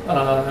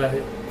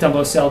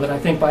Dumbo cell that I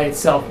think by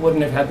itself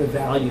wouldn't have had the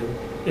value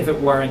if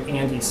it weren't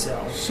Andy's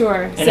cell.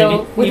 Sure. And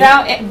so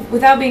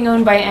without being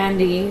owned by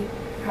Andy,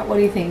 what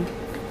do you think?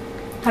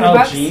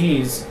 $100?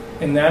 Geez,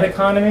 in that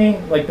economy,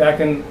 like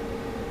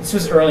this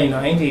was early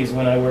 '90s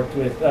when I worked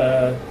with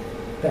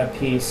that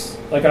piece.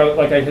 Like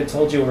I had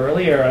told you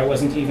earlier, I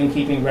wasn't even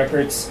keeping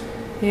records,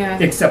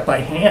 except by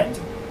hand.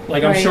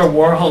 Like I'm sure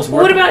Warhol's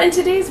work. What about in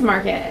today's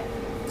market?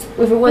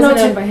 If it wasn't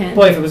owned by him?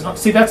 Boy, if it was,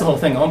 that's the whole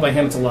thing. Owned by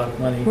him, it's a lot of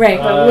money. Right,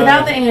 but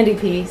without the Andy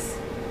piece.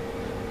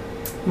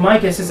 My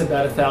guess is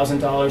about $1,000,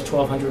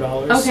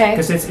 $1,200. Okay.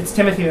 Because it's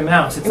Timothy the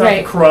Mouse. It's not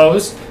the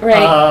Crows,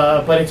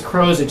 but it's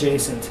Crows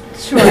adjacent.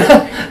 Sure.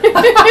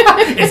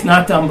 It's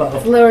not Dumbo.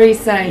 It's Lower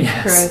East Side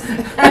Crows.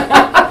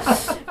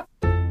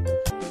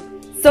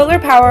 Solar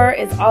power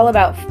is all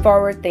about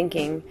forward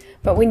thinking,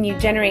 but when you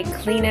generate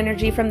clean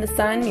energy from the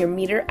sun, your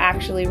meter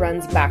actually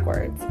runs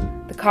backwards.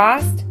 The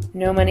cost?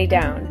 No money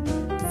down.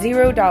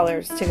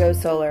 $0 to go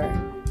solar.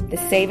 The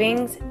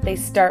savings? They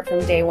start from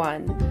day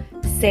one.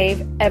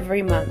 Save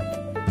every month.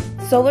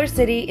 Solar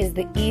City is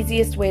the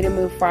easiest way to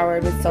move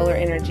forward with solar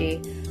energy.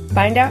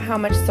 Find out how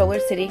much Solar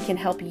City can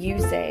help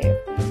you save.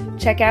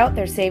 Check out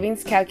their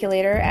savings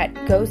calculator at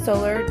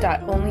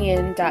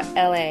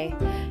gosolar.onlyin.la.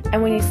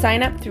 And when you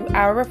sign up through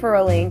our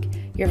referral link,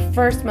 your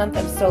first month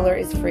of solar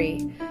is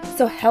free.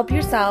 So help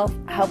yourself,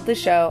 help the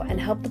show,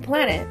 and help the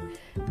planet.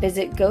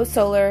 Visit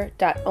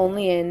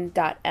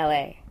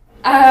gosolar.onlyin.la.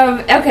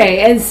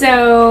 Okay, and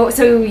so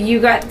you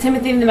got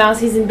Timothy the Mouse.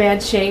 He's in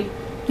bad shape.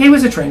 He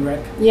was a train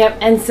wreck. Yep,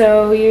 and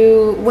so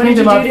what did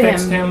you do to him?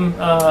 Fixed him.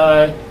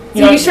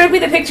 You showed me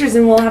the pictures,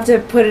 and we'll have to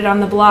put it on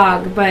the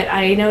blog, but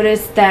I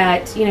noticed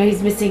that,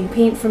 he's missing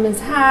paint from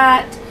his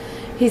hat.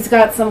 He's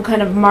got some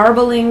kind of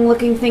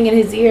marbling-looking thing in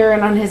his ear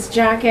and on his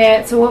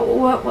jacket. So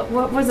what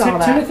was all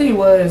that? Timothy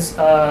was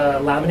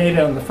laminated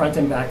on the front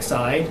and back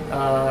side.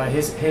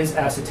 His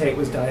acetate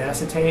was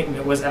diacetate, and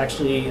it was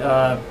actually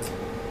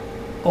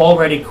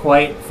already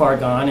quite far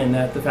gone in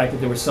that the fact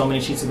that there were so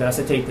many sheets of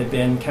acetate that had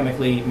been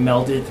chemically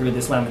melded through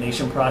this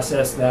lamination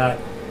process that,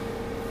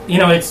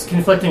 it's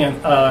conflicting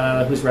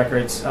on whose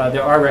records.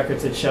 There are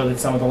records that show that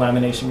some of the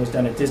lamination was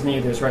done at Disney.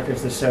 There's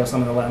records that show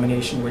some of the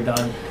lamination were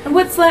done. And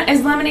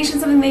is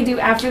lamination something they do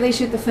after they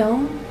shoot the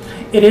film?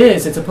 It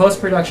is. It's a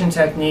post-production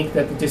technique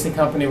that the Disney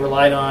company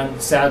relied on,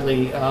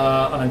 sadly,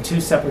 on two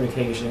separate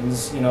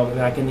occasions.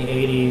 Back in the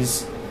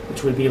 80s,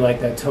 which would be like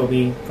that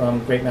Toby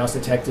from Great Mouse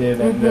Detective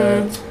and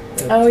the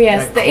oh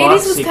yes, the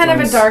 80s was kind of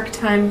a dark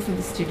time for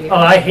the studio. Oh,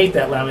 I hate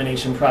that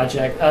lamination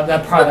project.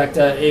 That product.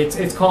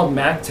 It's called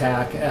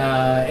MacTac,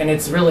 and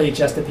it's really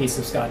just a piece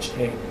of Scotch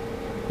tape.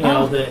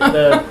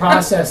 The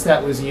process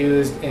that was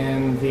used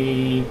in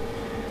the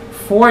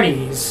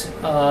 40s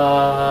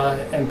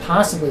and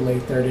possibly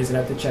late 30s. I'd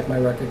have to check my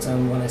records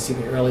on when I see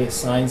the earliest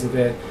signs of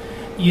it.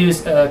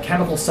 Used a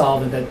chemical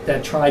solvent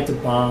that tried to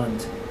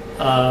bond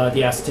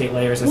the acetate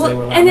layers as they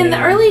were laminated. And in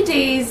the early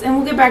days, and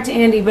we'll get back to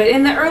Andy, but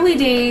in the early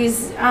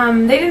days,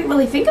 they didn't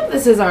really think of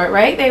this as art,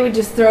 right? They would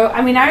just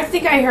I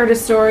think I heard a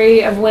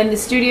story of when the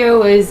studio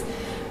was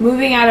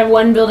moving out of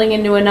one building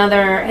into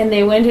another, and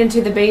they went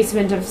into the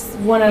basement of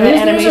one of the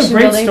animation buildings. There's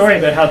a great story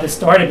about how this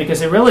started,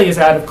 because it really is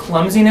out of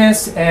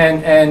clumsiness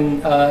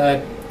and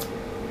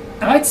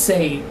I'd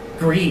say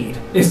greed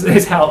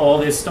is how all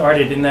this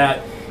started, in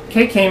that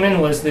Kay Kamen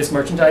was this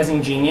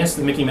merchandising genius,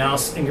 the Mickey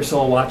Mouse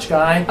Ingersoll watch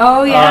guy.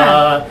 Oh,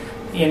 yeah.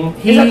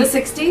 Is that the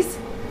 60s?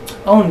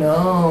 Oh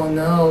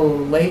no,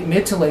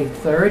 mid to late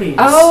 30s.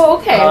 Oh,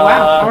 okay,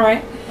 wow, all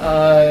right.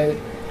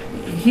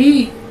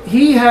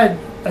 He had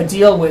a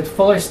deal with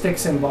Fuller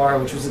Sticks and Bar,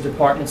 which was a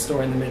department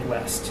store in the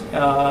Midwest,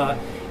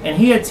 and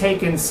he had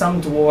taken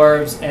some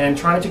dwarves and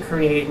tried to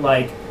create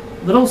like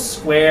little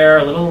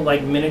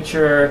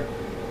miniature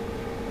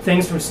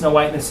things from Snow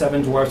White and the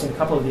Seven Dwarfs and a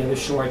couple of the other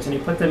shorts, and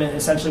he put them in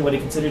essentially what he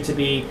considered to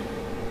be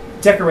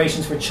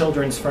decorations for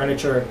children's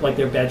furniture, like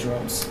their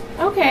bedrooms.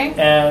 Okay.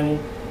 And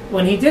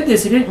when he did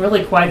this, he didn't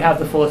really quite have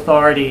the full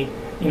authority.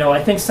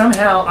 I think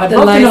somehow I'd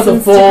love to know the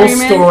full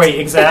story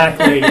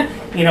exactly.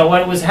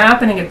 What was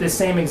happening at this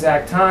same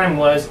exact time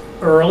was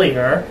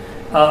earlier,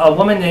 a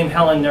woman named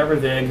Helen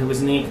Nervig, who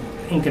was in the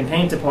ink and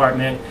paint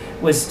department,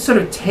 was sort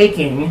of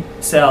taking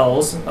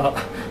cells.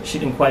 She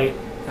didn't quite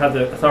have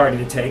the authority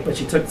to take, but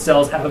she took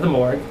cells out of the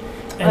morgue,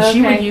 and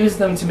she would use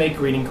them to make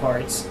greeting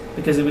cards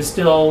because it was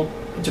still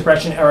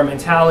Depression era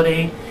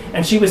mentality.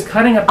 And she was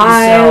cutting up these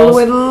cells. I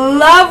would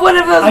love one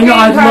of those greeting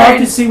cards. I'd love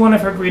to see one of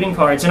her greeting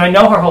cards. And I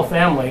know her whole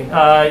family.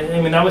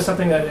 That was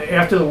something that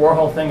after the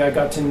Warhol thing, I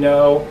got to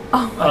know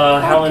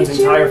Helen's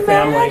entire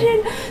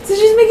family. So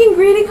she's making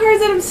greeting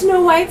cards out of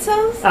Snow White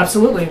cells?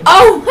 Absolutely.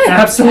 Oh, my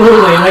absolutely.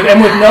 God.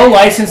 And with no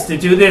license to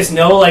do this,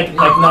 no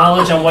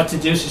knowledge on what to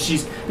do.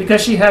 So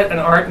because she had an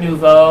Art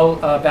Nouveau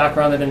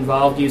background that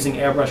involved using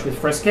airbrush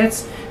with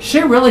friskets,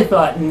 she really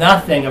thought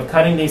nothing of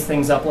cutting these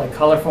things up like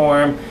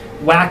Colorform,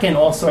 whacking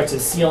all sorts of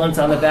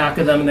sealants on the back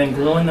of them and then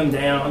gluing them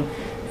down.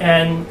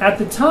 And at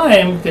the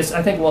time, because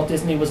I think Walt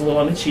Disney was a little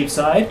on the cheap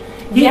side,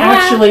 he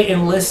actually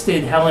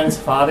enlisted Helen's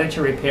father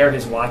to repair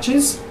his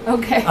watches.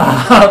 Okay.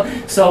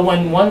 So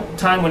one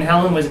time when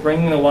Helen was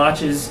bringing the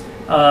watches,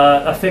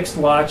 a fixed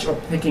watch or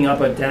picking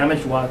up a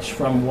damaged watch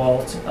from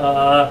Walt,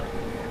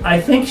 I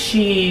think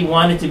she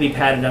wanted to be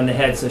patted on the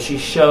head, so she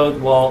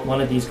showed Walt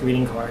one of these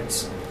greeting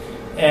cards.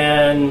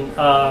 And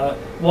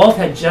Walt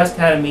had just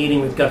had a meeting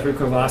with Guthrie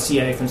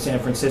Courvoisier from San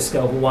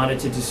Francisco, who wanted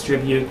to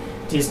distribute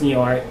Disney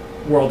art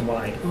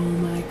worldwide. Oh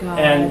my God.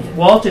 And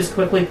Walt just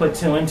quickly put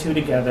two and two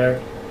together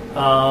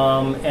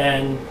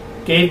and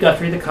gave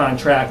Guthrie the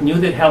contract, knew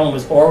that Helen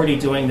was already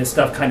doing this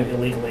stuff kind of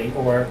illegally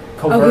or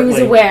covertly. Oh, he was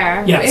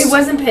aware. Yes. He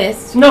wasn't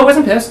pissed. No, he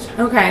wasn't pissed.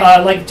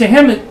 Okay. To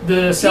him,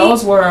 the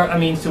cells were a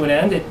means to an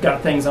end. It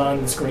got things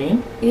on the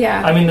screen.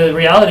 Yeah. I mean, the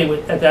reality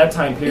at that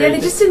time period... Yeah, they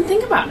just didn't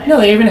think about it.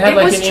 No, they even had an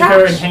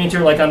inker and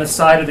painter on the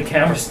side of the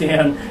camera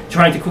stand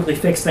trying to quickly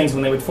fix things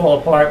when they would fall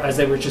apart as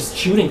they were just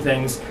shooting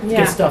things to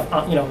get stuff,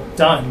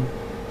 done.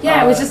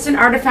 Yeah, it was just an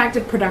artifact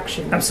of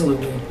production.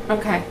 Absolutely.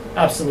 Okay.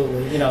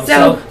 Absolutely.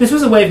 So this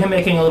was a way of him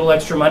making a little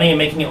extra money and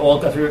making it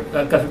all Guthrie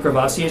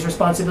Courvoisier's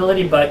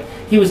responsibility, but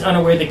he was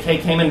unaware that Kay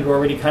Kamen had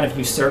already kind of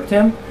usurped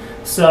him.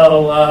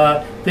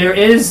 So there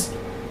is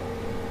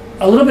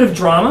a little bit of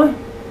drama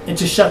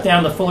to shut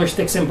down the Fuller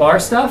Sticks and Bar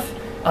stuff,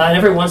 and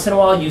every once in a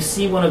while you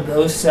see one of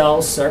those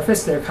cells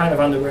surface. They're kind of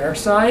on the rare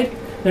side.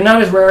 They're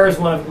not as rare as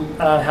one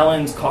of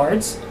Helen's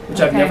cards,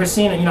 which I've never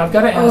seen. And I've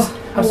got to ask.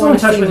 I'm still in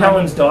touch with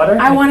Helen's daughter.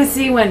 I want to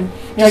see one.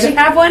 Does she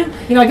have one?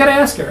 I got to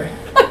ask her.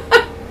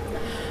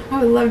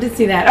 I would love to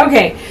see that.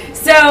 Okay,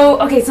 so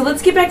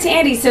let's get back to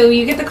Andy. So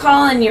you get the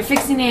call and you're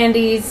fixing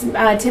Andy's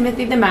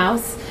Timothy the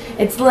Mouse.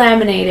 It's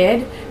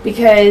laminated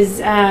because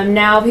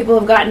now people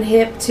have gotten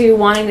hip to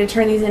wanting to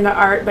turn these into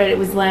art, but it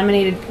was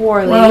laminated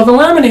poorly. Well, the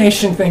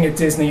lamination thing at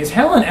Disney is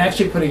Helen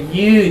actually put a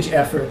huge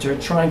effort to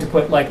trying to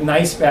put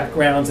nice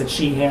backgrounds that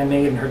she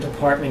handmade in her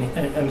department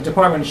and the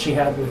department she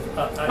had with.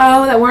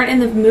 That weren't in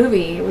the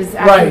movie. It was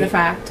after the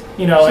fact.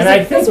 And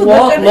I think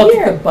Walt looked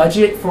at the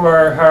budget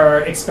for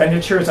her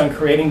expenditures on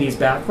creating these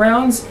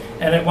backgrounds,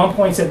 and at one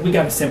point said, "We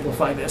got to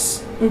simplify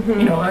this."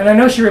 Mm-hmm. And I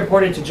know she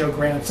reported to Joe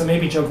Grant, so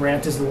maybe Joe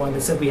Grant is the one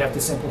that said we have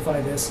to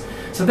simplify this.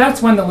 So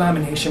that's when the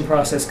lamination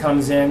process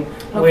comes in,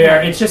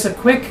 where it's just a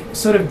quick,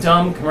 sort of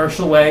dumb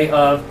commercial way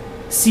of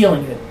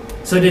sealing it,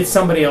 so that it's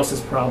somebody else's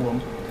problem.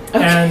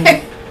 Okay.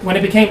 And when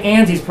it became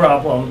Andy's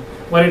problem,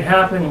 what had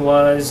happened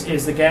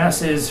is the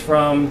gases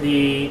from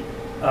the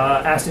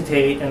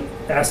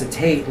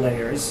acetate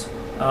layers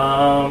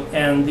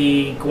and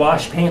the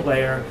gouache paint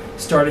layer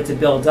started to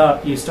build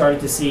up. You started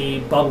to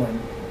see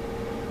bubbling.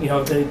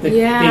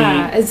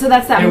 And so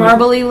that's that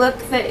marbly look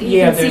that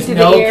you can see through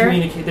the air.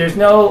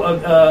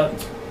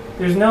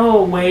 There's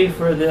no way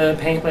for the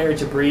paint layer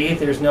to breathe.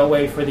 There's no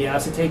way for the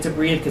acetate to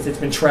breathe because it's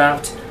been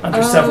trapped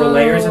under several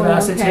layers of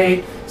acetate.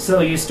 Okay. So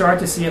you start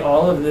to see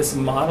all of this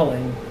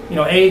modeling.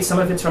 Some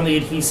of it's from the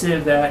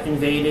adhesive that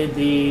invaded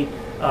the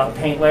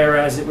paint layer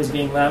as it was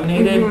being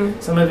laminated. Mm-hmm.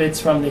 Some of it's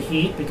from the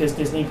heat because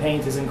Disney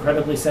paint is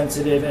incredibly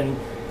sensitive and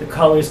the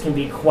colors can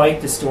be quite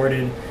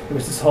distorted. There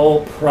was this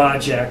whole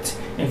project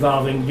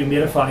involving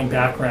humidifying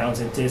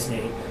backgrounds at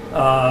Disney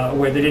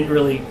where they didn't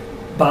really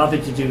bother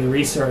to do the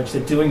research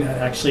that doing that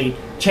actually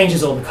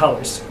changes all the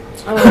colors.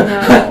 Oh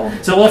no.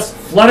 So let's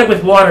flood it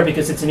with water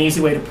because it's an easy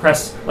way to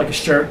press like a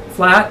shirt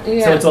flat.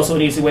 Yeah. So it's also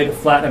an easy way to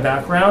flatten a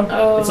background.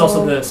 Oh. It's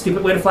also the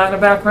stupid way to flatten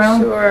a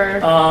background. Sure.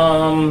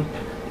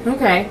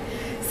 Okay.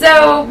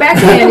 So back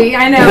to Andy.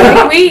 I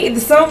know we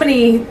so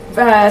many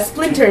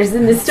splinters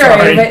in this story,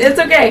 Sorry. but it's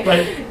okay.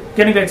 But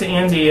getting back to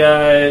Andy,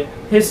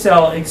 his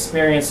cell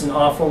experienced an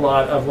awful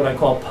lot of what I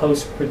call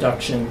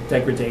post-production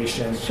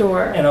degradation.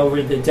 Sure. And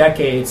over the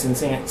decades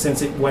since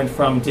it went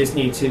from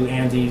Disney to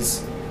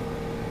Andy's,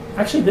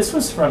 actually this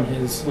was from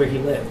where he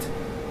lived,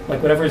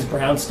 like whatever his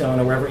brownstone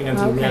or wherever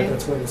Andy lived.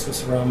 That's where this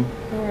was from.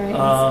 All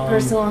right.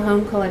 His personal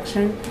home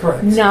collection.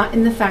 Correct. Not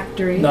in the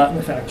factory. Not in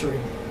the factory.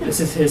 This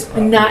is his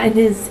property. Not in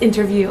his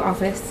interview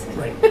office.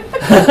 Right.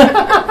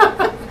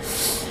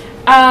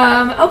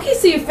 Okay,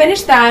 so you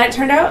finished that. It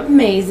turned out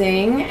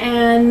amazing.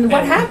 And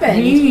what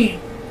happened?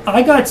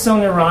 I got so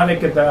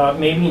neurotic about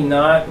maybe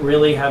not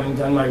really having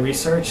done my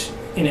research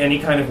in any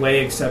kind of way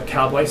except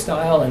cowboy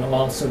style and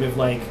all sort of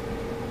like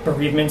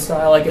bereavement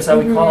style, I guess I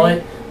would call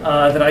it,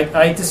 that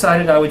I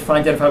decided I would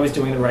find out if I was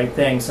doing the right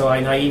thing. So I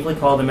naively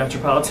called the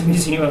Metropolitan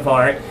Museum of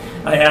Art.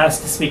 I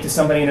asked to speak to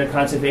somebody in their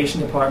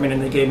conservation department,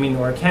 and they gave me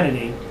Nora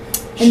Kennedy.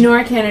 And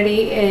Nora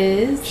Kennedy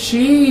is?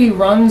 She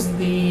runs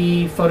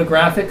the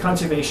photographic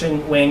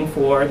conservation wing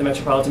for the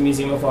Metropolitan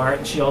Museum of Art.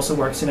 And she also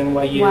works at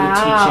NYU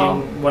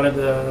teaching one of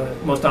the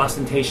most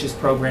ostentatious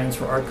programs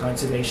for art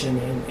conservation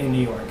in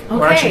New York. Okay.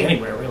 Or actually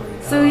anywhere, really.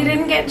 So you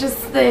didn't get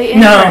just the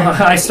No,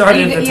 I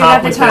started at the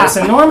top with top. this.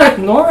 And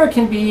Nora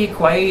can be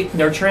quite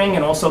nurturing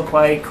and also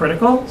quite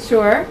critical.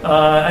 Sure.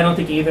 I don't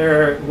think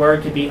either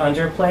word could be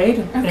underplayed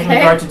in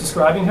regard to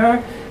describing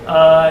her.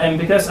 And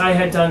because I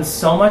had done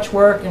so much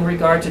work in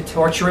regard to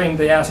torturing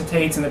the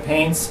acetates and the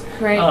paints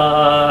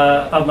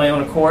of my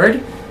own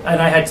accord,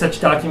 and I had such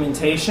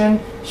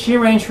documentation, she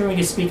arranged for me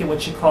to speak at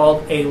what she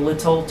called a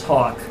little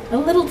talk. A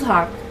little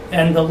talk.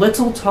 And the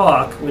little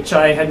talk, which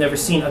I had never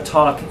seen a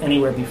talk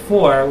anywhere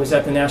before, was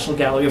at the National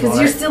Gallery of Art.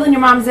 Because you're still in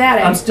your mom's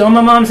attic. I'm still in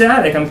my mom's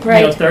attic. I'm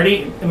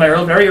 30, in my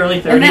very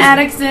early 30s. And the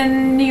attic's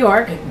in New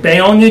York.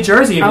 Bayonne, New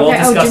Jersey, of all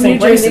disgusting New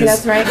places. Jersey,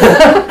 that's right.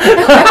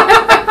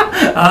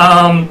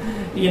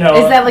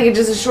 Is that like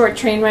just a short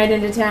train ride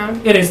into town?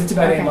 It is. It's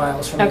about 8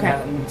 miles from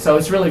Manhattan. So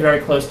it's really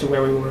very close to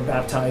where we were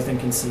baptized and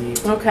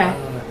conceived. Okay.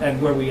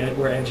 And where we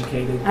were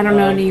educated. I don't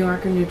know New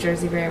York or New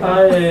Jersey very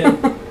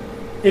well.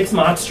 It's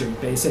Mott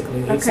Street, basically.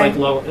 It's like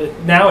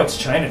now it's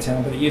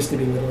Chinatown, but it used to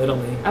be Little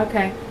Italy.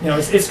 Okay.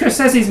 It's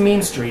Scorsese's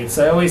mean streets.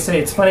 I always say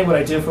it's funny what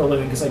I do for a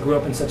living because I grew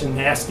up in such a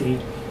nasty,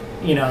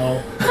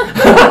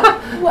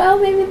 Well,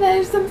 maybe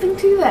there's something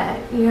to that.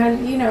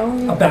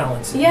 A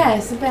balance.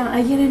 Yes, a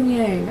yin and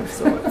yang of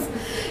sorts.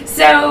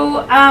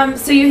 So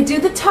you do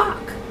the talk.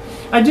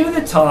 I do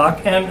the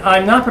talk, and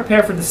I'm not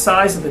prepared for the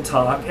size of the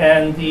talk.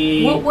 And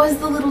what was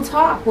the little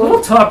talk? The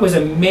little talk was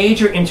a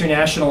major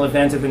international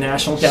event of the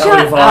National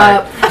Gallery of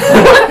Art.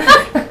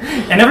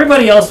 And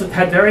everybody else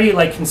had very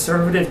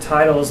conservative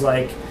titles,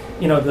 like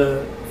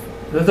the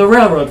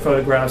railroad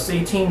photographs,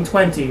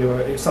 1820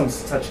 or some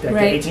such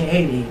decade,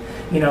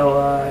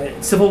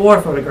 1880. Civil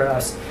War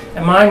photographs,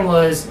 and mine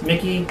was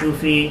Mickey,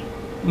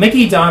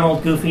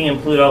 Donald, Goofy, and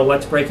Pluto,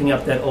 what's breaking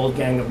up that old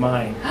gang of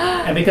mine?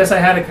 And because I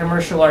had a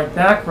commercial art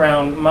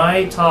background,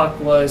 my talk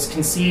was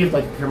conceived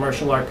like a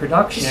commercial art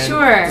production.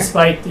 Sure.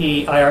 Despite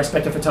the IR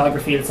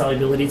spectrophotography, the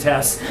solubility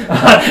tests,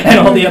 and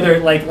all the other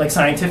like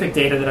scientific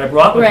data that I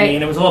brought with me,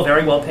 and it was all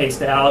very well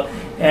paced out.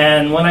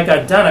 And when I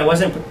got done,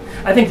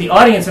 I think the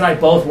audience and I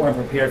both weren't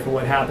prepared for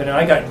what happened, and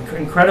I got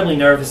incredibly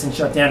nervous and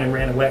shut down and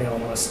ran away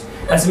almost.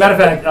 As a matter of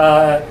fact,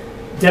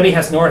 Debbie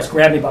Hess Norris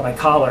grabbed me by my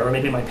collar or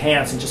maybe my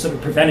pants and just sort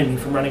of prevented me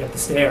from running up the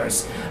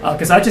stairs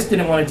because I just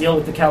didn't want to deal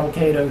with the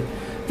cavalcade of.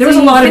 There was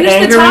a lot of anger.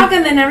 Finished the talk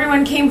and then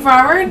everyone came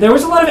forward? There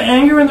was a lot of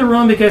anger in the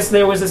room because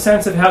there was a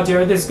sense of how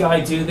dare this guy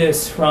do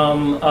this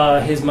from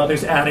his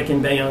mother's attic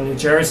in Bayonne, New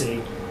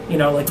Jersey.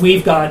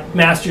 We've got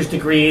master's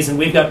degrees and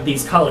we've got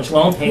these college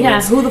loan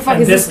payments. Yeah, who the fuck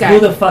is this guy? Who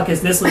the fuck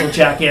is this little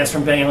jackass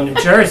from Bayonne, New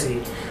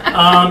Jersey?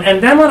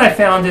 And then what I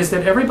found is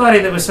that everybody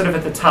that was sort of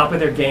at the top of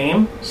their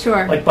game,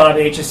 like Bob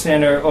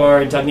Aitchison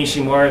or Doug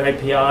Nishimura at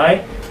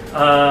IPI,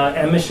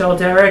 and Michelle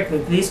Derrick,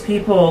 that these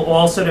people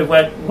all sort of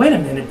went, wait a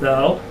minute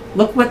though,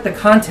 look what the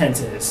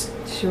content is.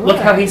 Sure. Look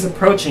how he's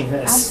approaching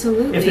this.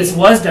 Absolutely. If this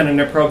was done in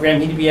a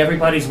program, he'd be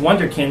everybody's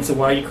wonderkin, so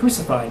why are you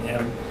crucifying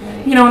him?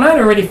 Right. And I'd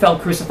already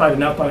felt crucified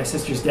enough by my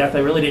sister's death. I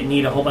really didn't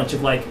need a whole bunch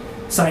of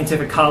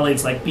scientific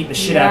colleagues beating the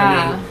shit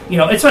out of me.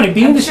 It's funny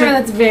being I'm sure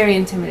that's very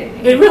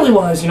intimidating. It really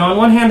was. On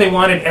one hand, they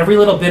wanted every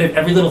little bit of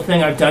every little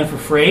thing I've done for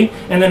free,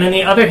 and then on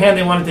the other hand,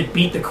 they wanted to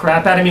beat the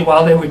crap out of me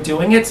while they were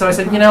doing it. So I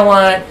said, you know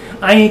what?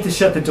 I need to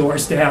shut the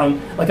doors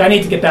down. I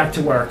need to get back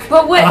to work.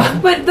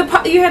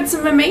 But you had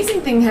some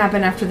amazing thing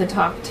happen after the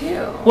talk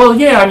too. Well,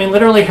 yeah.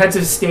 Literally heads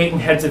of state and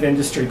heads of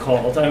industry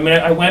called.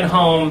 I went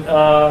home.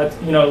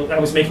 I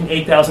was making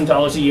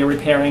 $8,000 a year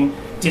repairing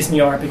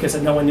Disney art because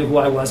no one knew who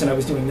I was and I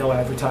was doing no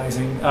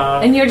advertising.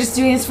 And you're just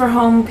doing this for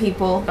home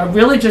people?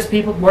 Really just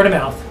people, word of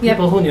mouth,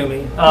 people who knew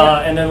me.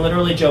 And then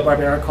literally Joe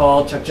Barbera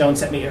called, Chuck Jones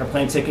sent me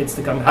airplane tickets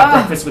to come have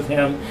breakfast with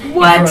him.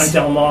 What? In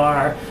Del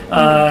Mar. Oh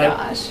my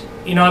gosh.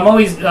 I'm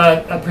always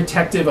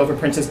protective over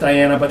Princess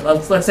Diana, but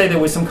let's say there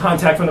was some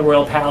contact from the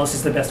royal palace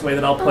is the best way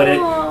that I'll put it,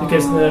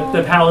 because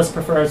the palace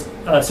prefers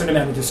a certain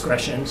amount of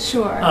discretion.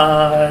 Sure.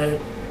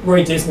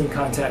 Roy Disney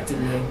contacted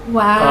me.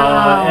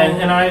 Wow.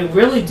 And I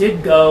really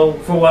did go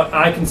for what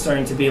I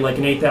considered to be like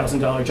an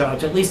 $8,000 job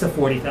to at least a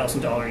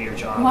 $40,000 a year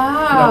job.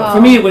 Wow.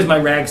 For me, it was my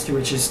rags to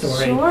riches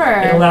story.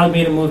 Sure. It allowed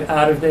me to move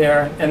out of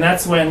there, and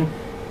that's when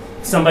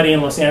somebody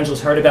in Los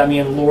Angeles heard about me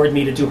and lured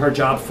me to do her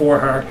job for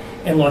her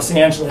in Los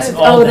Angeles. This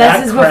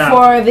is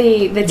before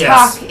the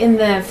talk in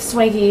the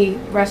swanky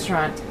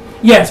restaurant.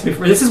 Yes,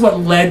 before. This is what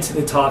led to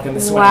the talk in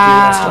the swanky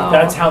restaurant.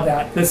 That's how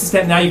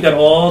now you've got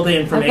all the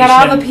information. I've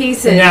got all the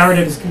pieces. The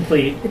narrative is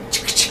complete.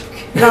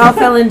 It all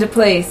fell into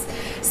place.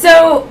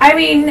 So, I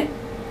mean,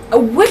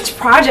 which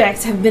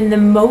projects have been the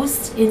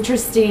most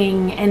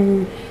interesting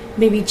and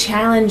maybe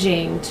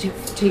challenging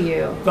to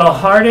you? The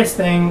hardest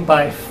thing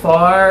by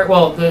far,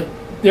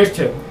 there's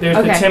two. There's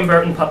the Tim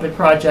Burton puppet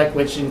project,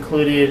 which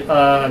included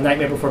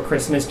Nightmare Before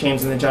Christmas,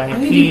 James and the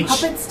Giant Peach. You do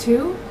puppets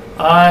too?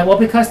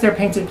 Because they're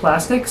painted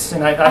plastics,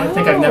 and I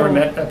think I've never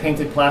met a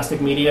painted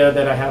plastic media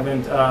that I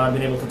haven't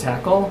been able to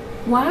tackle.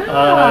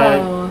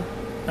 Wow.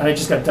 I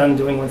just got done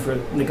doing one for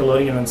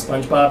Nickelodeon on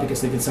SpongeBob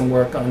because they did some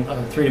work on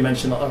a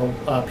three-dimensional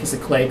piece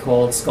of clay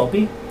called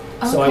Sculpey.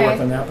 So I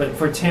worked on that. But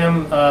for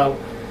Tim,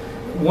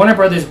 Warner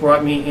Brothers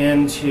brought me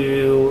in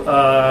to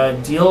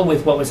deal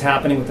with what was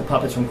happening with the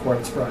puppets from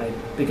Corpse Bride,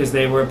 because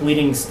they were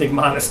bleeding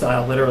stigmata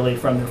style, literally,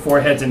 from their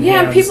foreheads and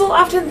hands. Yeah, people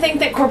often think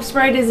that Corpse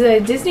Bride is a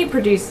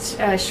Disney-produced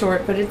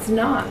short, but it's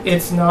not.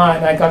 It's not,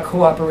 and I got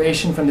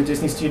cooperation from the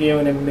Disney studio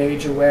in a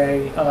major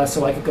way,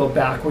 so I could go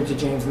backward to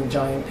James and the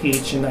Giant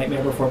Peach and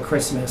Nightmare Before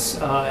Christmas.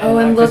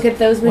 And look at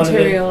those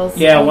materials.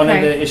 One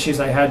of the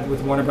issues I had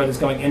with Warner Brothers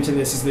going into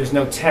this is there's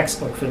no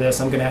textbook for this.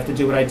 I'm going to have to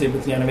do what I did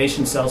with the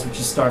animation cells, which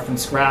is start from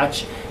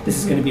scratch. This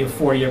is going to be a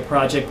 4-year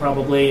project,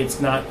 probably. It's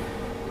not...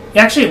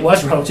 Actually, it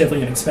was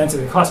relatively inexpensive.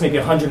 It cost maybe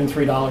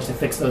 $103 to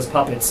fix those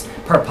puppets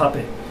per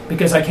puppet,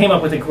 because I came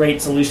up with a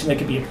great solution that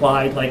could be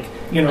applied like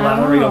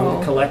unilaterally over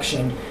the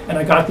collection, and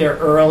I got there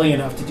early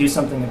enough to do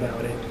something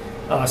about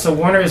it. So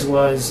Warner's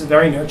was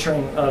very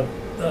nurturing of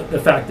the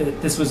fact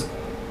that this was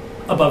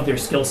above their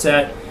skill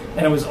set,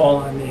 and it was all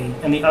on me.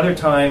 And the other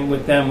time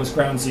with them was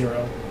ground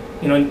zero.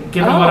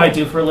 Given what I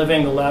do for a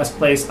living, the last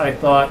place I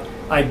thought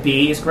I'd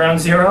be is ground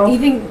zero. You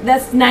think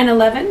that's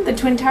 9/11, the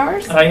Twin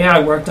Towers? Yeah,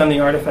 I worked on the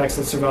artifacts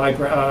that survived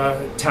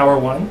Tower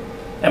 1.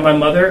 And my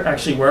mother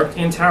actually worked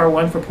in Tower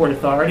 1 for Port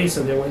Authority,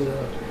 so there was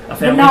a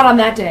family. But not on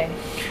that day.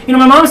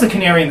 My mom was the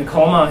canary in the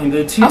coal mine.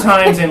 The two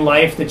times in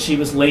life that she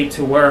was late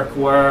to work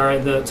were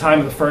the time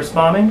of the first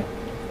bombing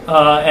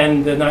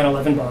and the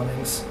 9/11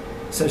 bombings.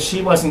 So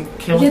she wasn't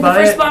killed by it. The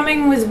first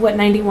bombing was,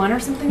 91 or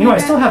something I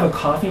still have a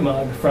coffee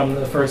mug from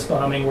the first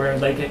bombing where,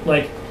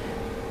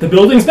 the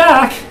building's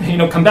back,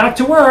 come back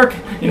to work,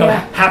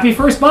 happy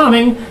first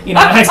bombing.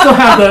 I still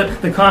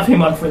have the coffee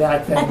mug for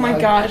that thing. Oh my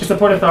gosh. Because the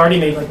Port Authority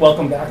made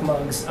welcome back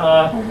mugs.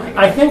 Oh my gosh.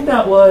 I think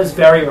that was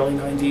very early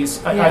 90s.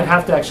 I'd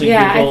have to actually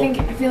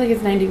Google. I feel like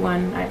it's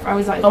 91. I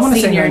was like I want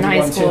to say senior in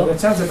 91 high school. too. That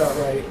sounds about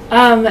right.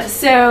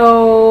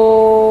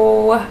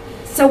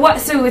 So what?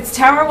 So it's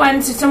Tower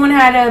 1. So someone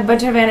had a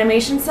bunch of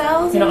animation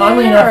cells.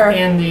 Oddly enough,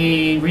 in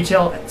the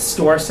retail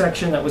store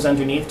section that was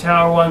underneath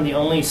Tower 1, the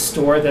only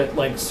store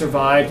that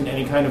survived in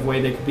any kind of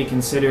way that could be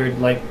considered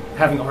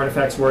having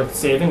artifacts worth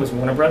saving was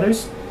Warner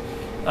Brothers.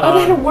 They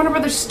had a Warner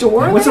Brothers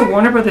store. It was a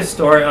Warner Brothers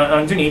store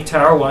underneath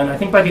Tower 1, I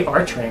think by the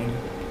art train.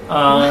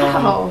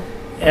 Wow.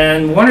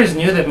 And Warner's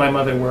knew that my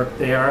mother worked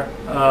there.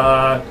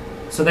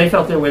 So they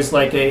felt there was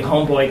a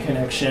homeboy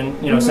connection,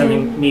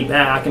 sending me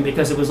back, and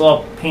because it was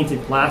all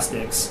painted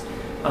plastics.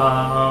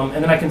 And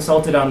then I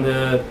consulted on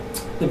the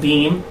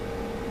beam.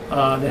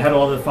 They had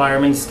all the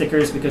fireman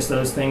stickers because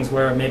those things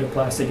were made of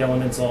plastic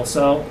elements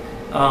also.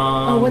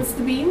 What's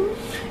the beam?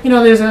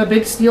 There's a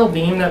big steel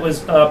beam that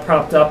was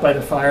propped up by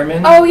the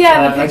firemen. Oh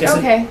yeah, the picture.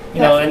 Okay.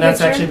 And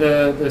that's actually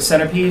the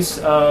centerpiece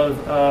of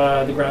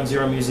the Ground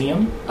Zero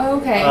Museum.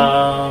 Okay.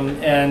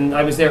 And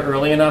I was there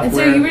early enough. And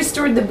so you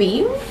restored the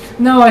beam?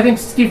 No, I think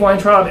Steve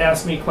Weintraub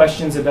asked me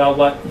questions about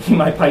what he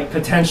might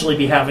potentially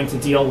be having to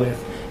deal with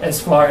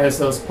as far as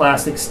those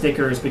plastic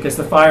stickers, because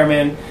the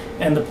firemen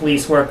and the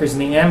police workers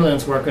and the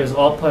ambulance workers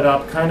all put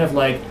up kind of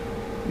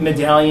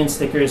medallion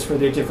stickers for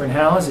their different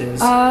houses.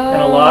 Oh,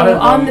 and a lot of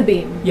them, on the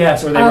beam.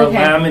 Yes, where they were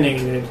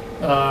laminated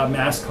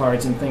mask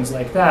cards and things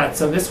like that.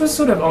 So this was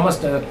sort of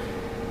almost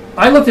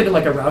I looked at it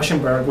like a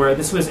Rauschenberg, where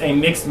this was a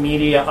mixed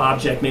media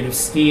object made of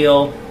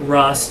steel,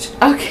 rust,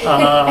 and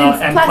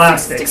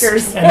plastics.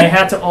 Stickers. And they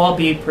had to all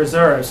be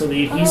preserved. So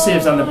the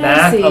adhesives on the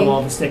back of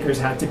all the stickers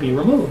had to be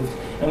removed.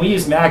 And we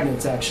used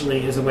magnets,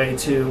 actually, as a way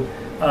to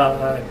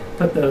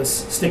put those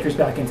stickers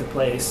back into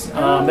place.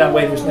 That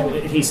way there's no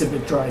adhesive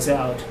that dries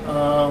out.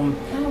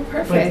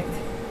 Perfect.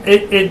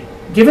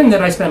 Given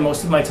that I spent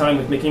most of my time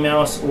with Mickey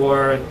Mouse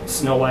or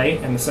Snow White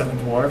and the Seven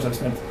Dwarfs, I've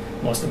spent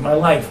most of my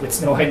life with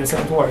Snow White and the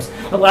Seven Dwarfs.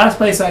 The last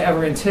place I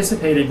ever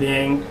anticipated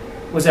being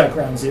was at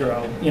Ground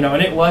Zero,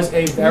 and it was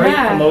a very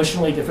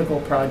emotionally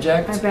difficult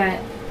project. I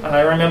bet.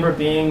 I remember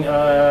being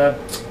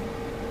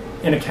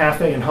in a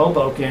cafe in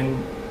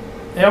Hoboken,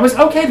 and I was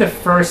okay the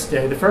first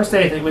day. The first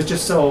day it was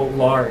just so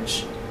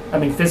large. I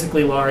mean,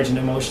 physically large and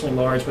emotionally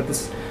large, but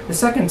the The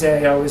second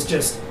day, I was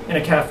just in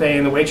a cafe,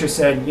 and the waitress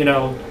said,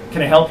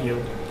 "Can I help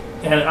you?"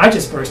 And I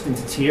just burst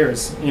into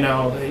tears,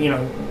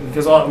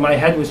 because my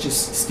head was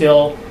just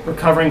still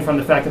recovering from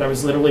the fact that I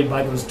was literally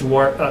by those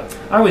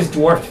I was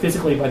dwarfed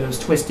physically by those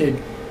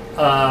twisted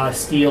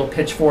steel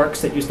pitchforks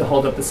that used to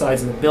hold up the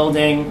sides of the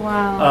building.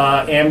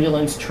 Wow.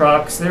 Ambulance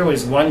trucks. There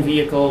was one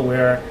vehicle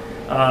where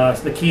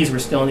the keys were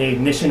still in the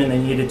ignition and they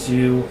needed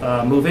to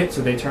move it,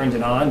 so they turned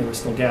it on. There was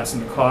still gas in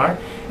the car,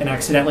 and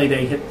accidentally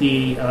they hit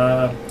the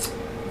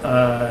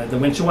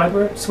windshield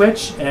wiper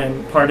switch,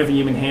 and part of a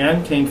human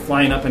hand came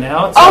flying up and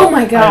out. So, oh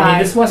my God! I mean,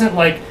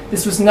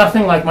 this was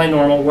nothing like my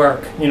normal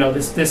work.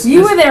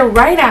 You were there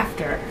right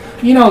after.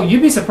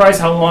 You'd be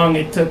surprised how long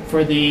it took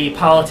for the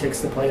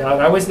politics to play out.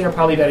 I was there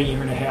probably about a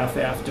year and a half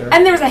after.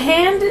 And there was a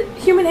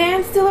human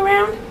hand still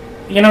around?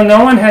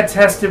 No one had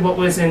tested what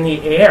was in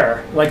the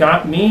air.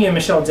 Me and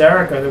Michelle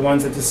Derrick are the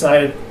ones that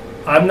decided,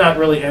 I'm not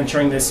really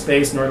entering this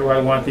space, nor do I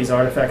want these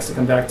artifacts to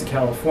come back to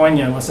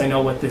California unless I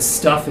know what this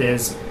stuff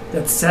is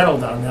that's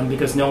settled on them,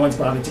 because no one's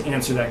bothered to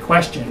answer that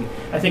question.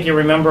 I think you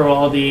remember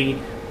all the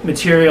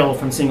material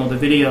from seeing all the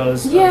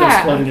videos of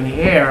this floating in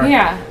the air.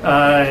 Yeah.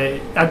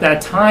 At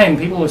that time,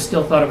 people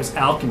still thought it was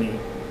alchemy,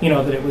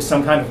 that it was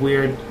some kind of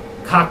weird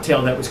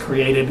cocktail that was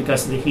created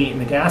because of the heat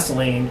and the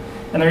gasoline.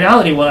 And the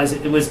reality was,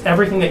 it was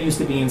everything that used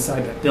to be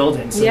inside that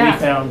building. So we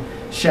found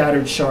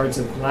shattered shards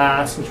of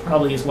glass, which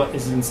probably is what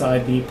is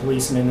inside the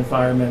policeman and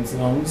fireman's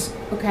lungs.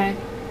 Okay.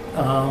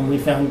 We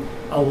found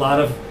a lot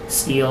of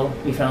steel.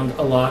 We found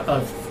a lot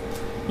of,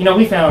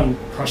 we found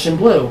Prussian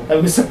blue.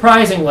 It was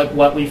surprising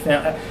what we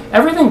found.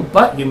 Everything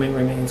but human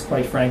remains,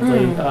 quite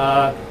frankly.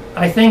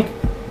 I think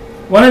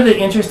one of the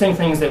interesting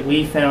things that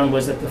we found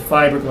was that the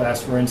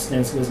fiberglass, for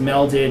instance, was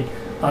melded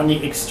on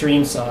the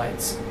extreme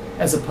sides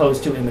as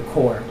opposed to in the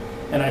core.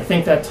 And I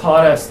think that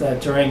taught us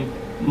that during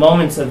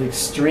moments of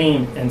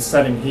extreme and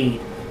sudden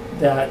heat,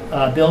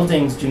 that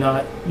buildings do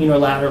not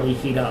unilaterally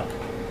heat up,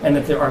 and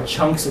that there are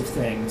chunks of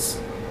things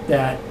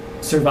that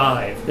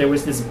survive. There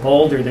was this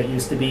boulder that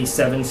used to be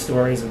 7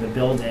 stories of the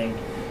building,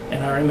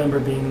 and I remember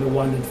being the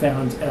one that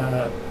found,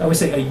 I would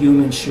say, a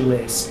human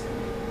shoelace.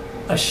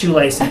 A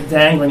shoelace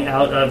dangling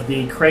out of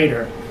the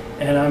crater.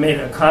 And I made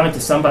a comment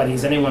to somebody,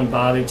 has anyone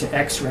bothered to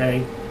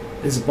x-ray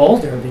this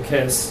boulder?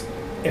 Because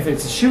if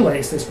it's a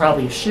shoelace, there's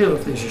probably a shoe.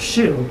 If there's a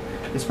shoe,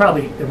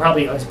 there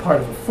probably is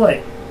part of a foot.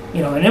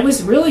 And it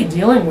was really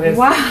dealing with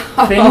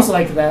things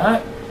like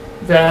that.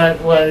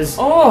 That was...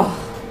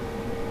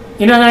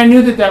 and I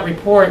knew that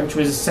report, which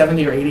was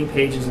 70 or 80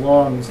 pages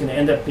long, was going to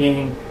end up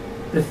being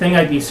the thing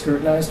I'd be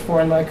scrutinized for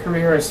in my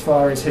career as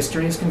far as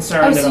history is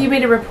concerned. So you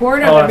made a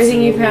report of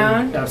everything you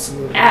found?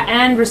 Absolutely.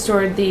 And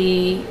restored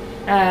the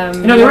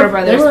Warner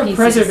Brothers there were pieces.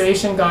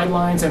 Preservation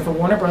guidelines, and for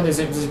Warner Brothers,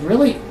 it was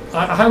really,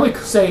 I would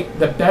say,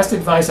 the best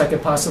advice I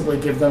could possibly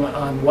give them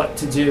on what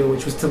to do,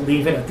 which was to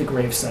leave it at the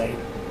gravesite.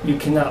 You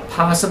cannot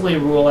possibly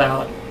rule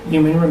out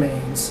human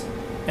remains,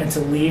 and to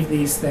leave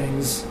these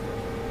things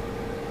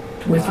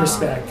with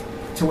respect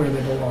to where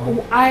they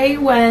belong. I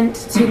went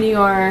to New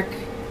York,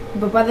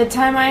 but by the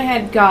time I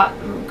had got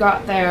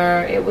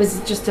there, it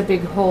was just a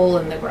big hole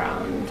in the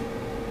ground.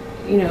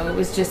 It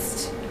was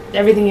just,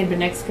 everything had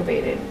been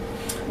excavated.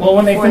 Well,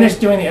 when they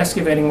finished doing the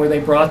excavating, where they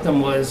brought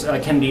them was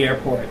Kennedy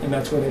Airport, and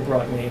that's where they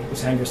brought me. It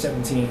was Hangar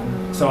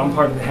 17. So I'm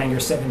part of the Hangar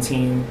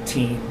 17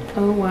 team.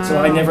 Oh, wow.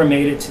 So I never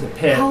made it to the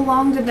pit. How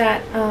long did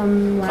that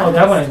last? Oh,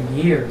 that went on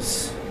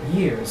years,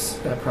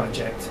 that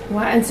project.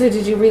 Wow. And so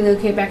did you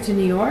relocate back to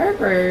New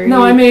York? Or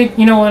no, I made,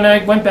 when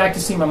I went back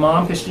to see my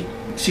mom, because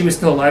she was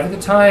still alive at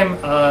the time,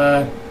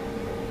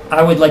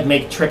 I would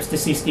make trips to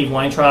see Steve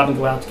Weintraub and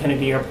go out to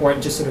Kennedy Airport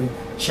and just sort of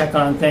check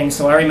on things.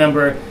 So I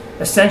remember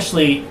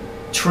essentially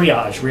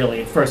triage,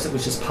 really. At first it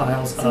was just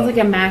piles of... Sounds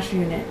like a MASH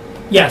unit.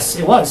 Yes,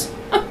 it was.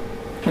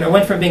 And I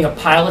went from being a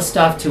pile of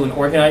stuff to an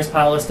organized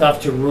pile of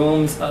stuff to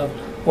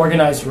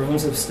organized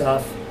rooms of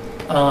stuff,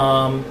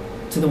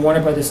 to the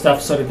Warner Brothers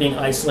stuff sort of being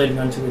isolated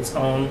onto its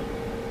own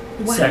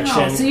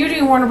section. So you're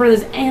doing Warner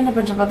Brothers and a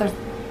bunch of other...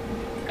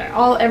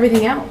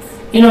 everything else.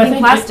 I think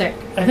plastic.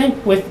 I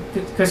think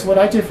because what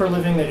I do for a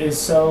living that is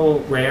so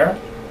rare,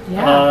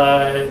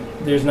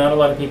 there's not a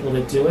lot of people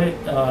that do it,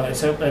 and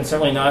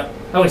certainly not.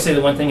 I would say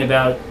the one thing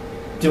about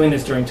doing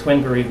this during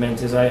twin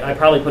bereavement is I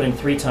probably put in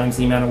 3 times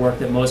the amount of work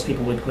that most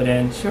people would put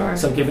in. Sure.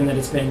 So given that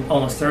it's been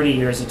almost 30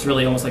 years, it's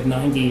really almost like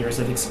 90 years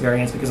of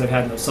experience because I've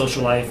had no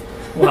social life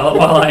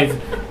while I've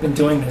been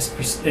doing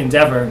this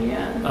endeavor.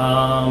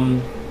 Yeah.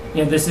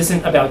 This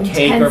isn't about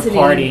cake or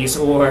parties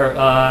or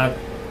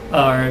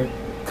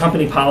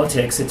company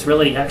politics. It's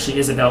really actually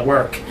is about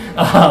work.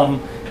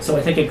 So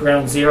I think at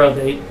ground zero,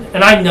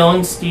 and I've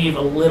known Steve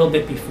a little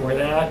bit before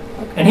that,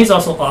 and he's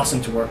also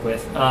awesome to work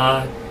with.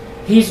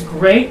 He's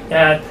great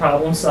at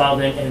problem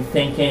solving and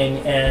thinking,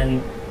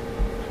 and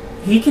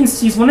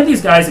he's one of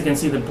these guys that can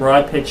see the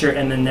broad picture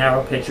and the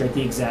narrow picture at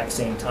the exact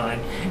same time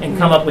and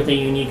come up with a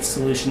unique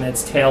solution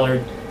that's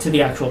tailored to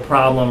the actual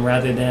problem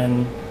rather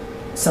than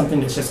something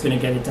that's just going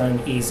to get it done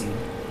easy.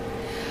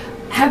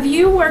 Have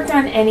you worked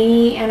on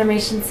any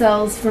animation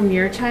cells from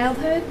your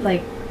childhood?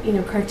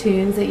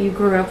 cartoons that you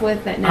grew up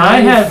with that now I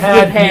you've have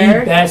had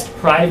repaired? the best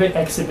private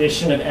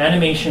exhibition of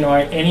animation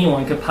art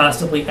anyone could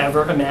possibly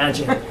ever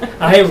imagine.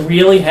 I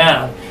really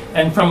have.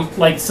 And from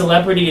like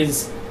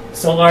celebrities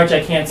so large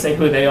I can't say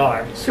who they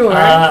are. Sure.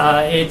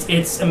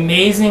 It's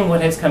amazing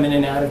what has come in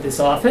and out of this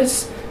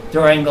office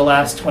during the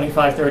last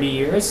 25, 30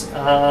 years.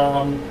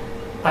 I'm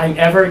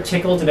ever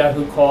tickled about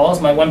who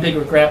calls. My one big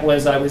regret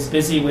was I was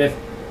busy with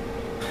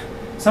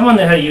someone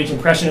that had a huge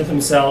impression of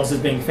themselves as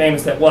being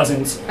famous that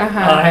wasn't. I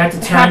had to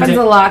It turn happens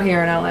a lot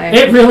here in LA.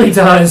 It really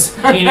does.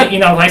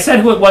 If I said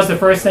who it was, the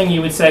first thing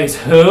you would say is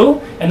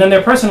who, and then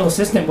their personal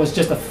assistant was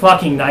just a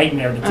fucking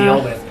nightmare to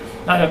deal with.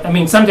 I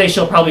mean, someday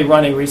she'll probably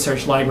run a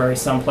research library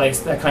someplace,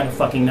 that kind of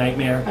fucking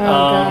nightmare.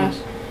 Gosh.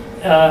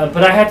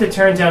 But I had to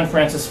turn down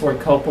Francis Ford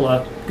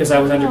Coppola because I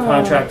was under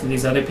contract to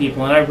these other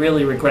people, and I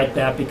really regret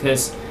that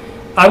because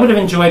I would have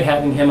enjoyed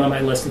having him on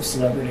my list of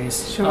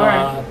celebrities.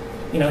 Sure.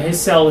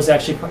 His cell was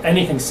actually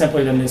anything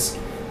simpler than this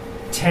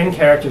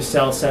 10-character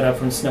cell set up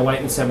from Snow White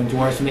and the Seven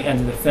Dwarfs from the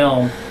end of the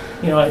film.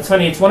 It's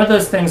funny, it's one of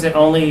those things that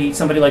only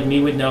somebody like me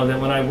would know, that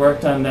when I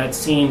worked on that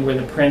scene where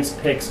the prince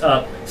picks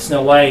up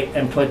Snow White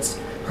and puts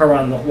her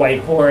on the white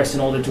horse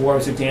and all the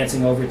dwarves are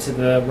dancing over to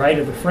the right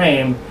of the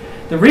frame,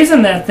 the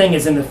reason that thing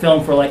is in the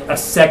film for like a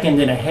second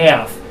and a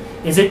half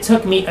is it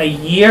took me a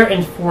year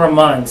and 4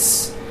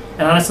 months,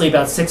 and honestly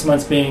about 6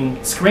 months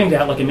being screamed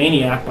at like a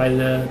maniac by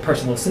the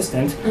personal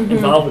assistant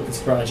involved with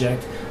this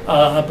project.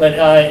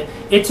 But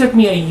it took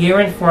me a year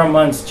and 4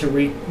 months to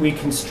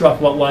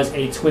reconstruct what was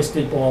a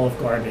twisted ball of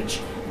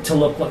garbage to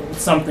look like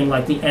something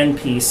like the end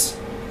piece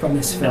from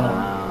this film.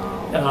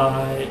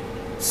 Wow.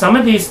 Some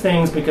of these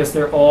things, because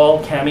they're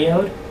all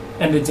cameoed,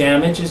 and the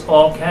damage is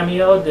all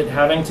cameoed, that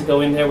having to go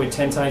in there with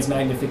 10 times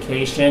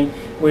magnification,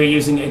 we're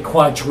using a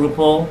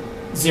quadruple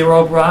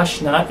zero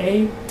brush, not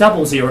a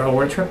double zero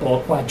or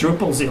triple,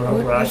 quadruple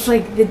zero brush. It's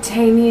like the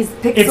tiniest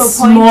pixel It's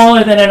point.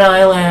 smaller than an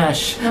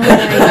eyelash. Oh my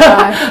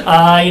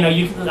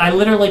gosh. I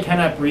literally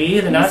cannot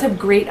breathe. You must have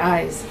great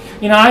eyes.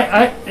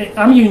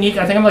 I'm unique.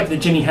 I think I'm like the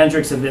Jimi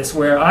Hendrix of this,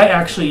 where I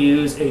actually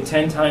use a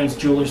 10 times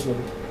jeweler's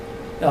loupe,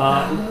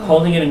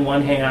 holding it in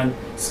one hand,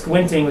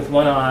 squinting with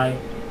one eye,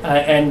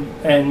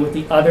 and with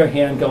the other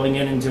hand going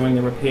in and doing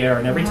the repair.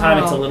 And every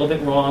time it's a little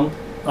bit wrong,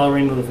 I'll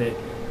remove it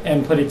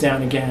and put it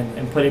down again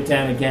and put it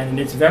down again. And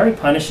it's very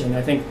punishing.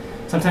 I think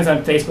sometimes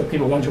on Facebook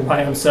people wonder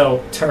why I'm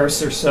so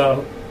terse or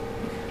so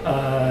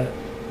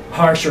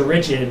harsh or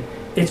rigid.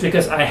 It's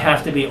because I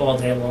have to be all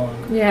day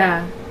long.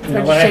 Yeah.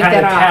 When I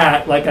had a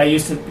cat, like I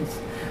used to,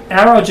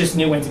 Arrow just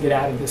knew when to get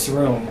out of this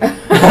room.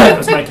 That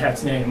was my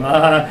cat's name.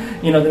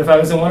 That if I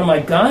was in one of my,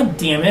 God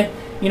damn it.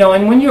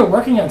 And when you're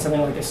working on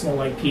something like a Snow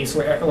White piece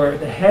where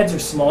the heads are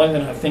smaller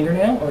than a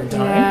fingernail or a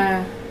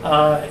dime,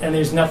 and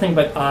there's nothing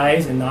but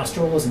eyes and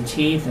nostrils and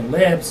teeth and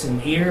lips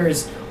and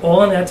ears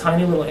all in that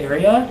tiny little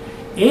area,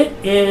 it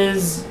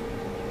is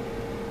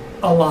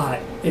a lot.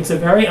 It's a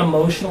very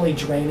emotionally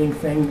draining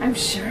thing. I'm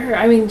sure.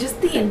 I mean,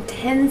 just the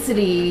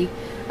intensity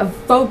of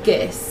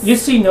focus. You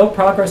see no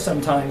progress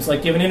sometimes.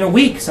 Like even in a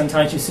week,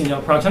 sometimes you see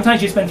no progress.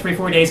 Sometimes you spend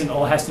 3-4 days and it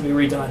all has to be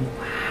redone.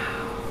 Wow.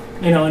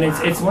 And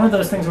it's one of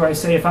those things where I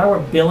say if I were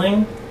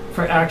billing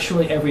for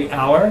actually every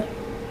hour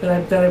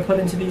that I put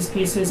into these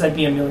pieces, I'd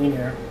be a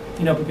millionaire.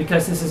 But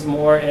because this is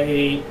more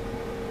a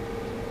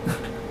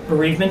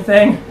bereavement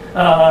thing,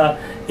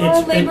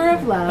 Or labor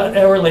of love.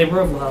 Or labor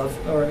of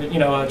love, or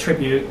a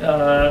tribute.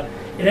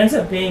 It ends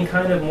up being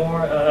kind of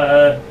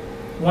more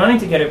wanting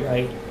to get it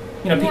right.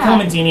 Pico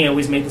Mendini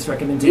always made this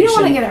recommendation. You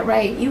don't want to get it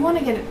right. You want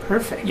to get it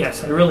perfect.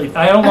 Yes, I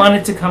don't want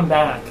it to come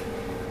back.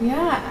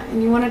 Yeah,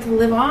 and you want it to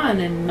live on,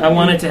 and I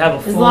want it to have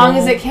a full... as long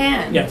as it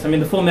can. Yes, I mean,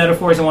 the full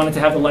metaphor is I want it to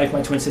have the life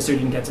my twin sister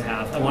didn't get to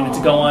have. I want it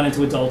to go on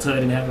into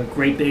adulthood and have a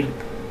great, big,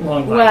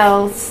 long life.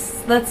 Well,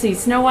 let's see.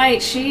 Snow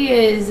White, she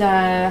is...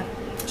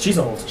 She's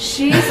old.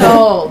 She's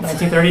old.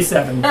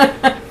 1937.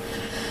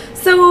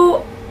 So,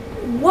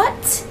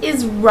 what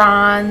is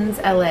Ron's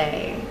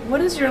LA?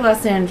 What is your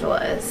Los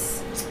Angeles?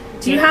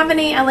 Do you have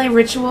any LA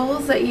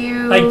rituals that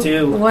you... I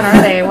do. What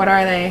are they? What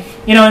are they?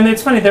 And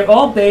it's funny, they're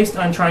all based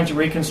on trying to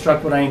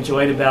reconstruct what I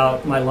enjoyed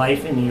about my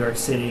life in New York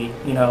City,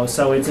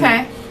 so it's...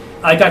 Okay.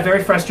 I got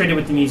very frustrated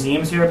with the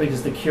museums here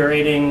because the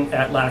curating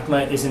at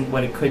LACMA isn't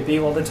what it could be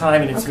all the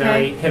time, and it's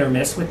very hit or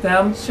miss with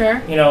them. Sure.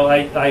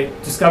 I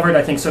discovered,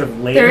 I think, sort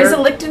of later... There is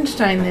a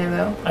Liechtenstein there,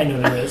 though. I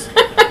know there is.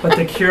 But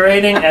the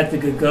curating at the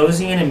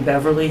Gagosian in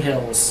Beverly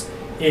Hills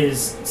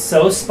is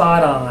so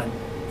spot on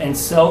and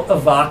so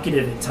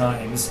evocative at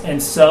times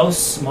and so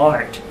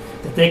smart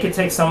that they could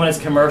take someone as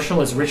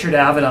commercial as Richard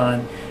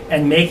Avedon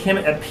and make him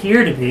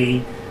appear to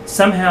be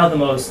somehow the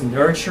most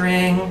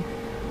nurturing,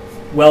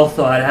 well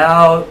thought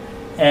out,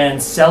 and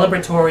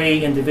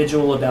celebratory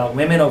individual about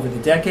women over the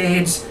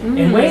decades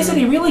in ways that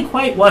he really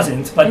quite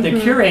wasn't, but the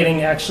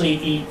curating actually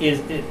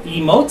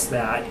emotes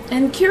that.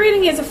 And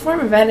curating is a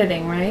form of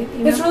editing, right?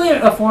 It's really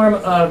a form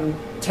of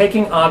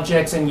taking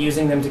objects and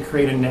using them to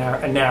create a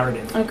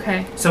narrative.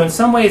 Okay. So in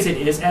some ways it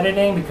is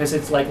editing because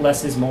it's like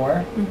less is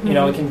more.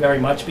 It can very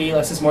much be.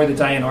 Less is more, the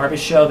Diane Arbus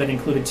show that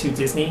included 2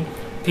 Disney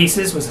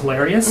pieces was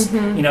hilarious,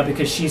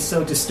 because she's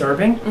so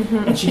disturbing,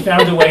 and she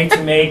found a way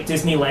to make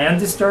Disneyland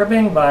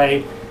disturbing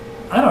by,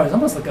 I don't know, it's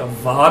almost like a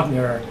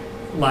Wagner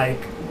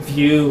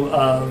view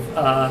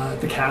of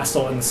the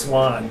castle and the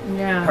swan.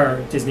 Yeah.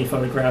 Her Disney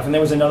photograph, and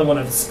there was another one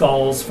of the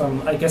skulls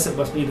from, I guess it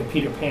must be the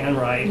Peter Pan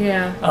ride.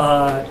 Yeah.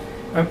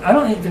 I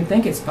don't even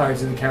think it's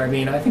Pirates of the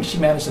Caribbean. I think she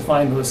managed to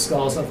find those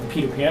skulls of the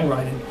Peter Pan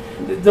ride. And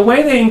the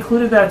way they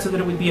included that so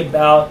that it would be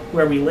about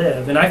where we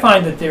live. And I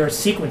find that their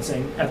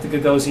sequencing at the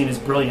Gagosian is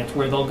brilliant,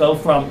 where they'll go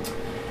from,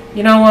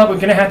 you know what, we're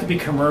going to have to be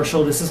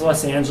commercial. This is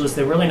Los Angeles.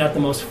 They're really not the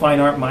most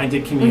fine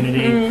art-minded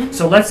community.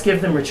 So let's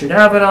give them Richard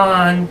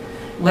Avedon.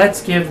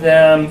 Let's give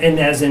them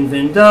Inez and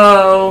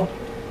Vindo.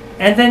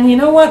 And then, you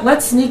know what,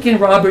 let's sneak in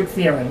Robert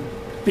Theron.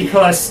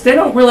 Because they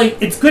don't really,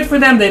 it's good for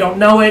them, they don't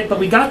know it, but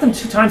we got them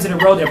 2 times in a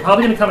row, they're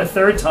probably going to come a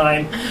 3rd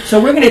time, so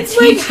we're going to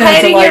teach them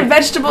hiding to your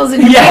vegetables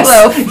in your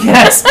meatloaf.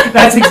 Yes,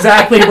 that's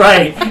exactly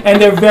right,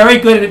 and they're very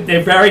good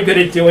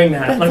at doing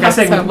that. Like I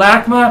say, with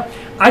LACMA,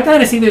 I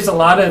kind of see there's a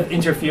lot of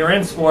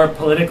interference or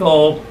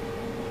political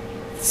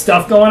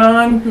stuff going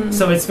on,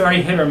 so it's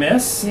very hit or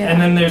miss,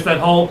 and then there's that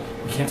whole,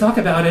 we can't talk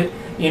about it,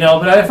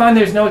 but I find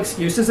there's no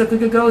excuses at the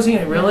Gagosian,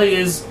 it really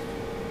is.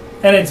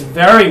 And it's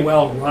very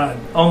well run.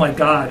 Oh my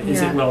God,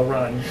 is it well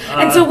run?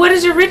 And so, what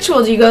is your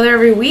ritual? Do you go there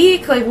every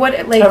week?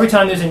 Every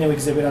time there's a new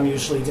exhibit, I'm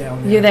usually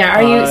down there. You're there.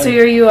 Are you? So,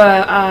 are you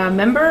a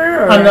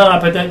member? Or? I'm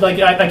not, but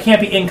I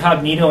can't be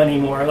incognito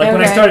anymore.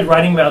 When I started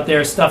writing about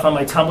their stuff on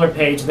my Tumblr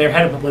page, their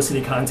head of publicity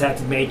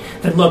contacted me.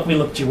 Said, "Look, we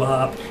looked you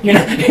up. You're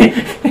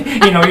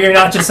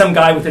not just some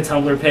guy with a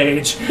Tumblr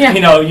page. Yeah.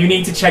 You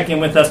need to check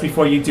in with us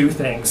before you do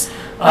things."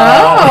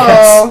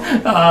 Okay.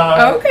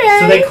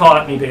 So they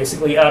caught me,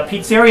 basically.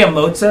 Pizzeria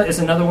Mozza is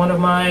another one of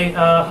my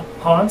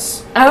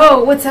haunts.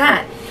 Oh, what's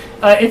that?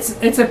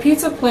 It's a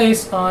pizza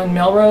place on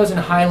Melrose and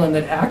Highland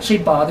that actually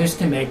bothers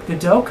to make the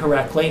dough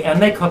correctly, and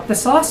they cook the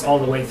sauce all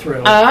the way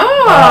through.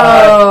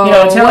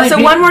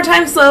 So one more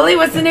time slowly,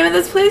 what's the name of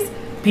this place?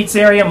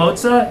 Pizzeria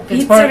Mozza.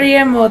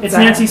 Pizzeria Mozza. It's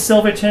Nancy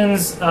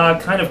Silverton's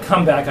kind of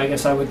comeback, I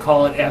guess I would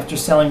call it, after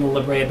selling the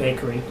La Brea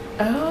Bakery.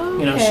 Oh,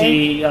 okay.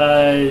 She...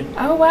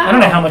 oh, wow. I don't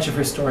know how much of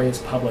her story is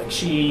public.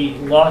 She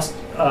lost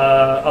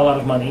a lot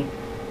of money.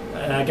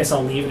 And I guess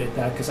I'll leave it at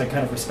that because I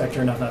kind of respect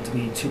her enough not to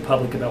be too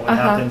public about what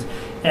happened.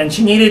 And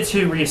she needed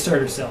to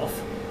reassert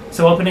herself.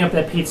 So opening up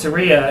that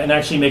pizzeria and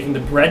actually making the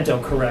bread dough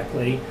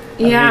correctly.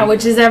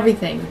 Which is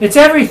everything. It's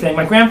everything.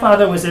 My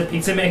grandfather was a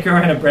pizza maker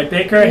and a bread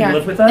baker, and he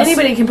lived with us.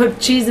 Anybody can put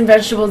cheese and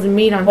vegetables and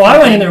meat on. Well, I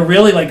went in there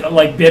really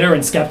like bitter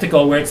and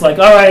skeptical, where it's like,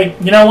 all right,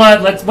 you know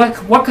what?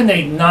 What can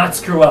they not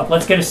screw up?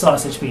 Let's get a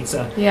sausage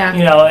pizza. Yeah.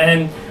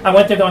 And I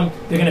went there going,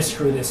 they're going to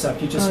screw this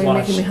up. You just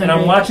watch. And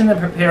I'm watching them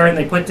prepare, and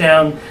they put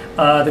down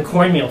the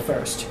cornmeal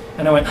first,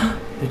 and I went,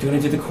 they're going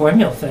to do the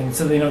cornmeal thing,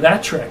 so they know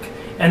that trick.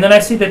 And then I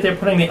see that they're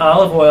putting the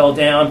olive oil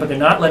down, but they're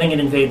not letting it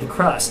invade the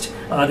crust.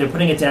 They're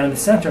putting it down in the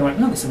center. I went,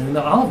 no, this is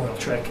the olive oil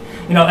trick.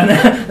 And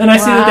then I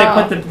see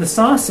that they put the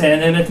sauce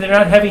in, and if they're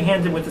not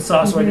heavy-handed with the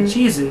sauce or the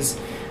cheeses.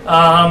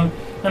 And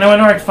I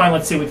went, all right, fine,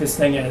 let's see what this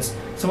thing is.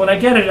 So when I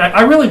get it,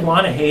 I really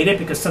want to hate it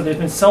because there's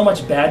been so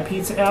much bad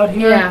pizza out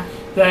here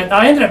that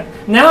I ended up...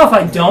 Now if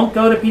I don't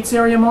go to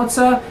Pizzeria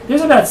Mozza,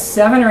 there's about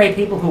 7 or 8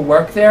 people who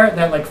work there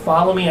that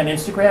follow me on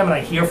Instagram, and I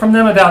hear from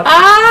them about,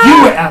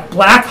 you were at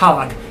Black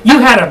Hog. You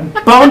had a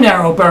bone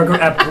marrow burger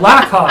at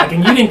Black Hog,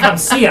 and you didn't come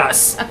see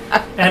us.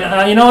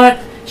 And you know what?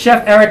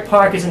 Chef Eric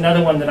Park is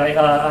another one that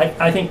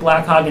I think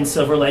Black Hog in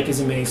Silver Lake is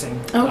amazing.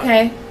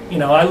 Okay.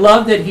 I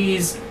love that he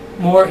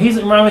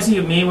reminds me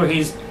of me, where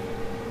he's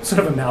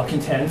sort of a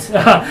malcontent,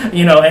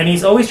 and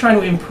he's always trying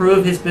to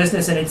improve his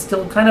business, and it's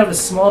still kind of a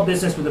small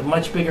business with a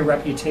much bigger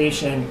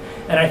reputation,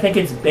 and I think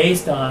it's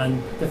based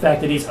on the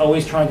fact that he's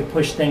always trying to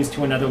push things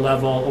to another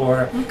level,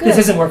 or this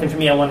isn't working for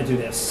me, I want to do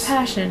this.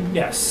 Passion.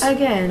 Yes.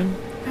 Again,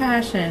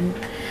 passion.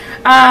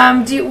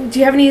 Do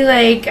you have any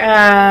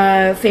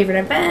favorite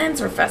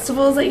events or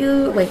festivals that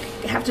you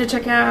have to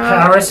check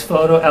out? Paris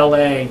Photo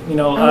LA.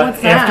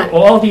 What's that? After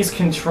all these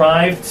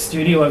contrived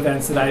studio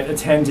events that I've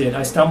attended,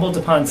 I stumbled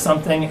upon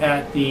something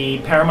at the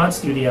Paramount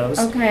Studios.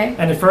 Okay.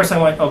 And at first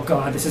I went, oh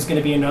God, this is going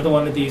to be another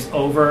one of these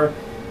with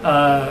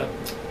the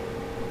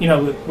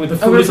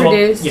food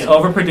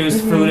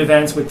overproduced food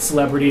events with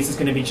celebrities is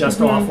going to be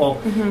just awful.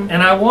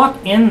 And I walk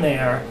in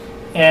there,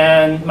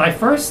 and my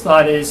first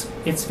thought is,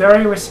 it's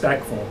very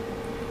respectful.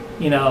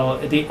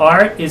 The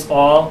art is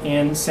all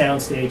in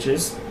sound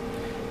stages,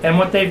 and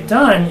what they've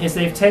done is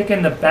they've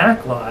taken the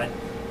back lot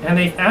and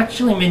they've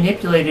actually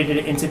manipulated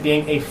it into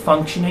being a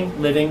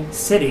functioning, living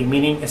city,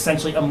 meaning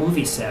essentially a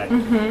movie set.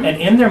 And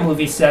in their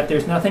movie set,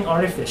 there's nothing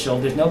artificial,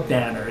 there's no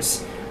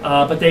banners,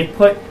 but they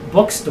put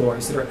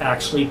bookstores that are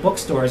actually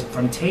bookstores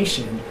from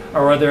Tatian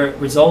or other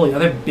Rizzoli,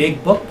 other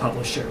big book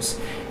publishers.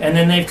 And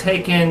then they've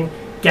taken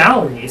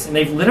galleries, and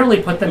they've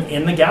literally put them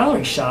in the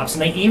gallery shops,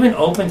 and they even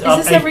opened up...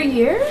 Is this every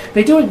year?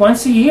 They do it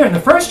once a year, and the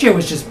first year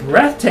was just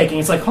breathking.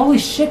 It's like, holy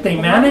shit, they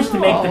managed to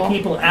make the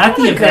people at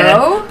the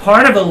event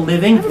part of a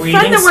living,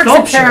 breathing sculpture. That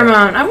works at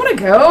Paramount. I want to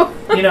go.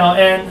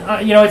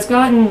 It's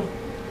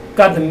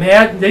got the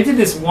mad... They did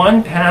this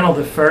one panel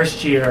the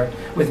first year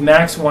with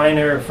Max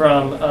Weiner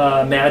from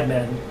Mad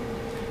Men.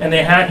 And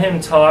they had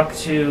him talk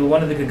to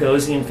one of the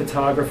Gagosian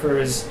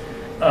photographers.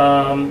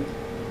 I'm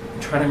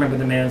trying to remember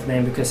the man's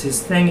name because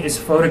his thing is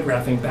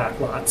photographing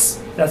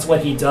backlots. That's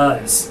what he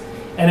does.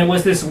 And it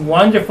was this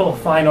wonderful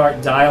fine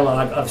art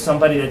dialogue of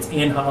somebody that's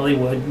in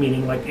Hollywood,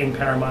 meaning like in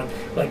Paramount,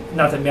 like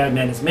not that Mad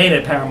Men is made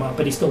at Paramount,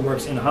 but he still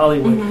works in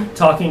Hollywood,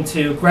 talking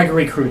to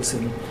Gregory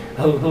Crutzen,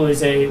 who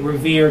is a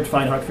revered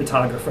fine art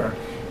photographer.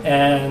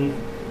 And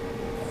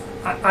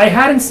I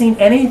hadn't seen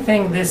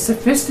anything this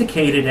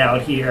sophisticated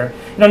out here.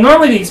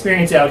 Normally the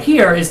experience out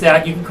here is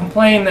that you can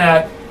complain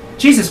that,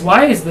 Jesus,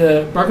 why is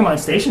the Bergamot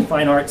Station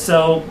fine art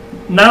so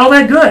not all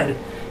that good?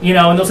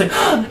 And they'll say,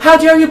 oh, how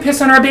dare you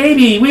piss on our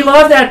baby? We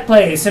love that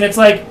place. And it's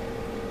like,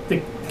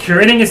 the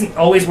curating isn't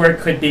always where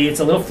it could be.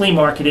 It's a little flea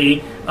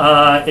markety.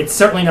 It's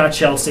certainly not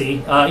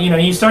Chelsea.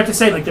 You start to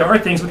say, like, there are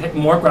things with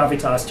more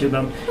gravitas to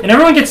them. And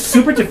everyone gets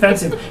super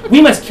defensive.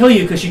 We must kill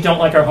you because you don't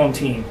like our home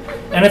team.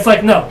 And it's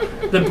like, no,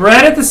 the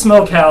bread at the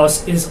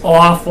smokehouse is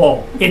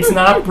awful. It's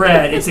not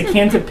bread. It's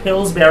akin to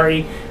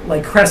Pillsbury,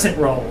 like, crescent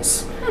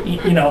rolls.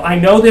 I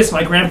know this.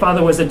 My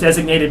grandfather was a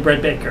designated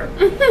bread baker.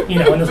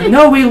 And it's like,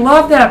 no, we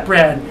love that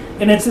bread.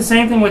 And it's the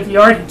same thing with the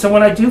art. So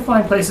when I do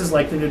find places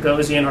like the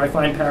Gagosian or I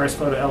find Paris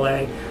Photo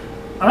LA,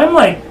 I'm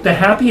like the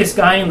happiest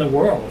guy in the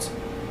world.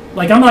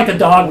 Like, I'm like a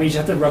dog where you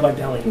just have to rub my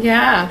belly.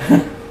 Yeah.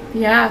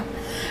 Yeah.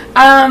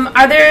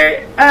 Are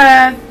there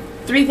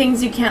 3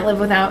 things you can't live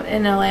without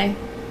in LA?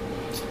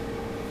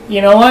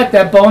 You know what?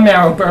 That bone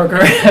marrow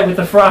burger with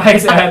the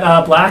fries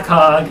at Black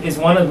Hog is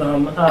one of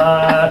them.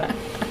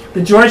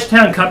 The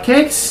Georgetown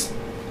cupcakes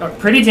are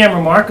pretty damn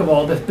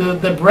remarkable.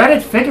 The bread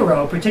at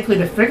Figaro,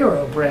 particularly the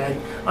Figaro bread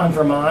on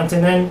Vermont,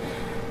 and then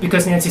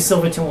because Nancy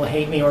Silverton will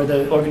hate me or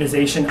the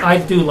organization, I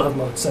do love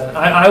mozza.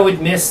 I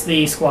would miss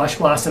the squash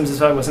blossoms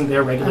if I wasn't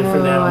there regularly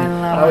for them.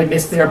 I would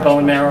miss their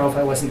bone marrow if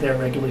I wasn't there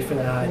regularly for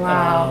that.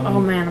 Wow. Oh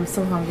man, I'm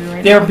so hungry right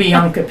now. Their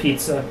Bianca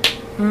pizza.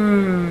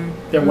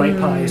 Their white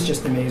pie is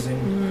just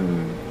amazing.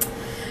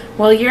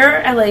 Well,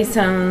 your LA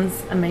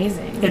sounds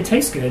amazing. It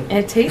tastes good.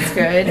 It's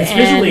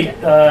visually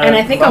and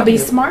I think I'll be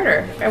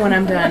smarter when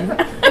I'm done.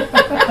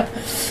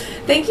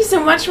 Thank you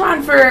so much,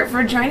 Ron,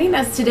 for joining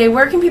us today.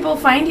 Where can people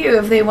find you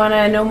if they want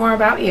to know more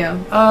about you?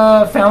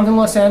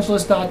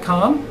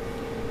 Foundinlosangeles.com.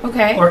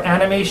 Okay. Or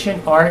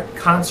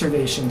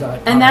animationartconservation.com.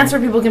 And that's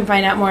where people can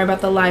find out more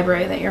about the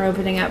library that you're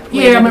opening up.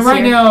 Yeah,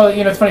 right now,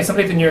 it's funny,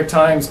 somebody at the New York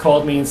Times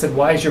called me and said,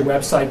 why has your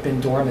website been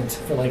dormant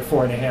for like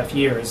 4.5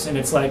 years? And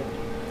it's like,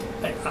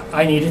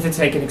 I needed to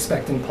take an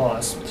expectant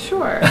pause.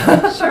 Sure.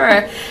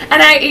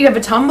 And you have a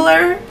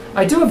Tumblr?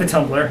 I do have a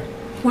Tumblr.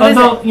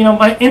 Although,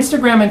 my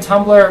Instagram and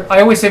Tumblr,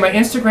 I always say my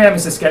Instagram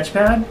is a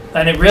sketchpad,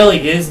 and it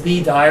really is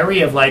the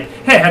diary of like,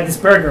 hey, I had this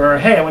burger, or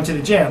hey, I went to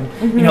the gym.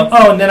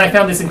 And then I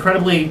found this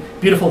incredibly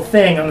beautiful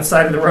thing on the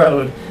side of the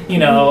road.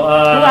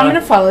 I'm going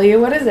to follow you.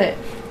 What is it?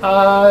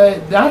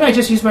 That I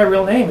just use my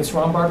real name. It's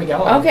Ron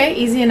Barbagallo. Okay,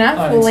 easy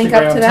enough. We'll Instagram. link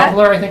up to that.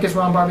 Tumblr, I think, is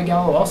Ron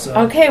Barbagallo also.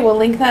 Okay, we'll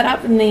link that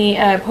up in the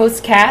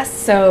postcast.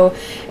 So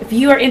if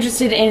you are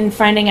interested in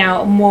finding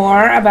out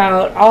more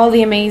about all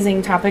the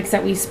amazing topics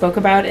that we spoke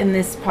about in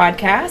this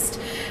podcast,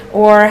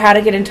 or how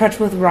to get in touch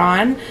with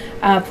Ron,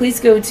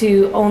 please go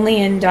to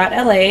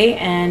onlyin.la,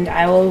 and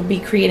I will be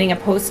creating a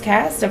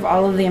postcast of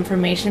all of the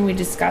information we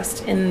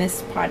discussed in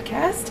this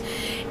podcast.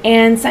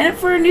 And sign up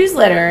for a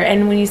newsletter.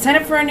 And when you sign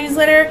up for a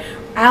newsletter,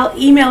 I'll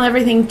email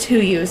everything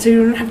to you, so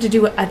you don't have to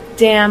do a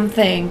damn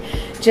thing.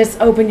 Just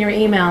open your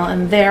email,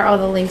 and there all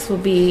the links will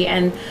be.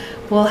 And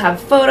we'll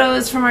have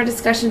photos from our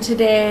discussion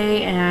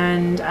today,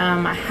 and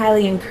I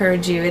highly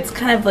encourage you. It's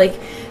kind of like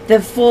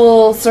the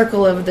full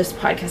circle of this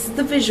podcast. It's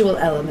the visual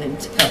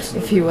element,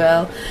 if you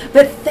will.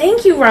 But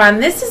thank you, Ron.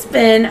 This has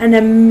been an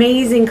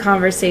amazing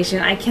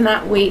conversation. I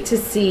cannot wait to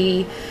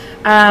see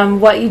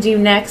what you do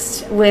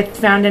next with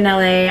Found in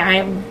LA.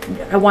 I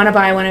want to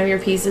buy one of your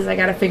pieces. I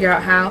got to figure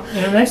out how.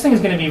 The next thing is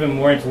going to be even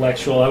more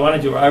intellectual. I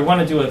want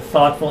to do a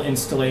thoughtful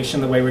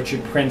installation the way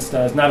Richard Prince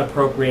does, not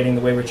appropriating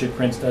the way Richard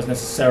Prince does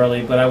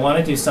necessarily, but I want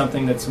to do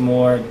something that's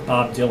more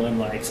Bob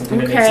Dylan-like, something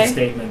that makes a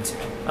statement.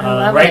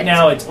 Right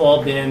now, it's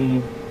all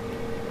been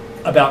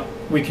about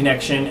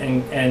reconnection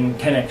and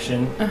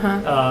connection,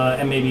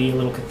 and maybe a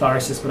little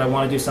catharsis, but I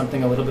want to do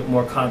something a little bit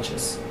more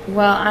conscious.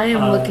 Well, I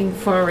am looking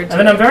forward to it.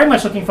 And I'm very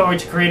much looking forward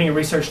to creating a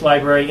research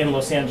library in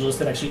Los Angeles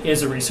that actually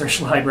is a research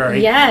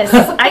library. Yes,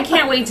 I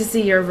can't wait to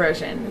see your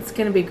version. It's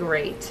going to be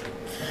great.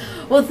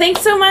 Well,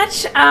 thanks so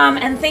much,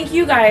 and thank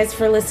you guys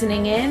for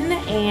listening in,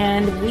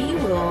 and we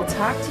will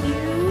talk to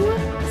you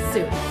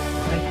soon.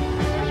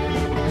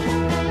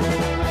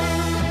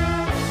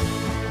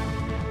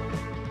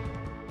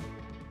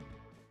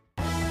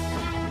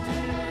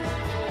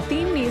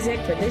 Theme music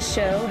for this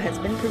show has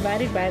been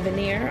provided by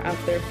Veneer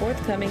off their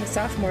forthcoming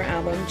sophomore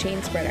album,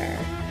 Chainspreader.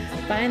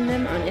 Find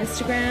them on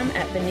Instagram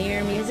at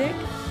Veneer Music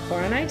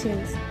or on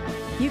iTunes.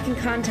 You can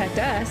contact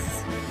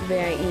us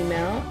via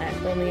email at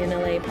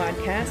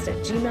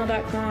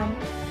onlyinlapodcast@gmail.com.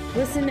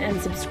 Listen and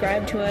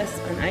subscribe to us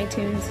on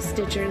iTunes,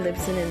 Stitcher,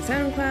 Libsyn, and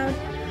SoundCloud.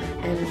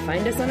 And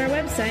find us on our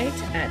website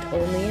at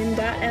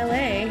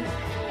onlyin.la.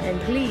 And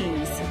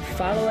please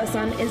follow us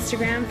on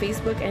Instagram,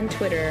 Facebook, and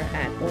Twitter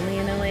at Only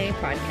in LA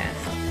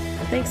Podcast.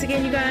 Thanks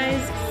again, you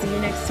guys. See you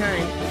next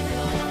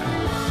time.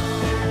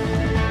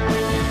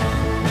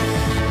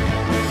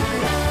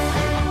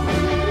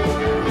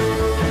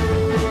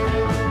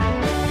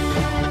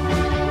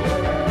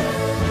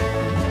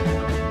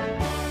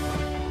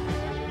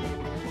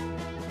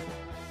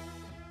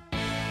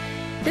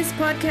 This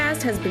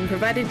podcast has been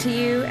provided to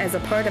you as a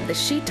part of the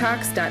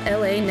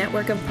SheTalks.LA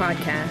network of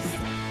podcasts.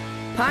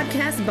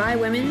 Podcasts by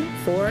women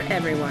for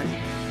everyone.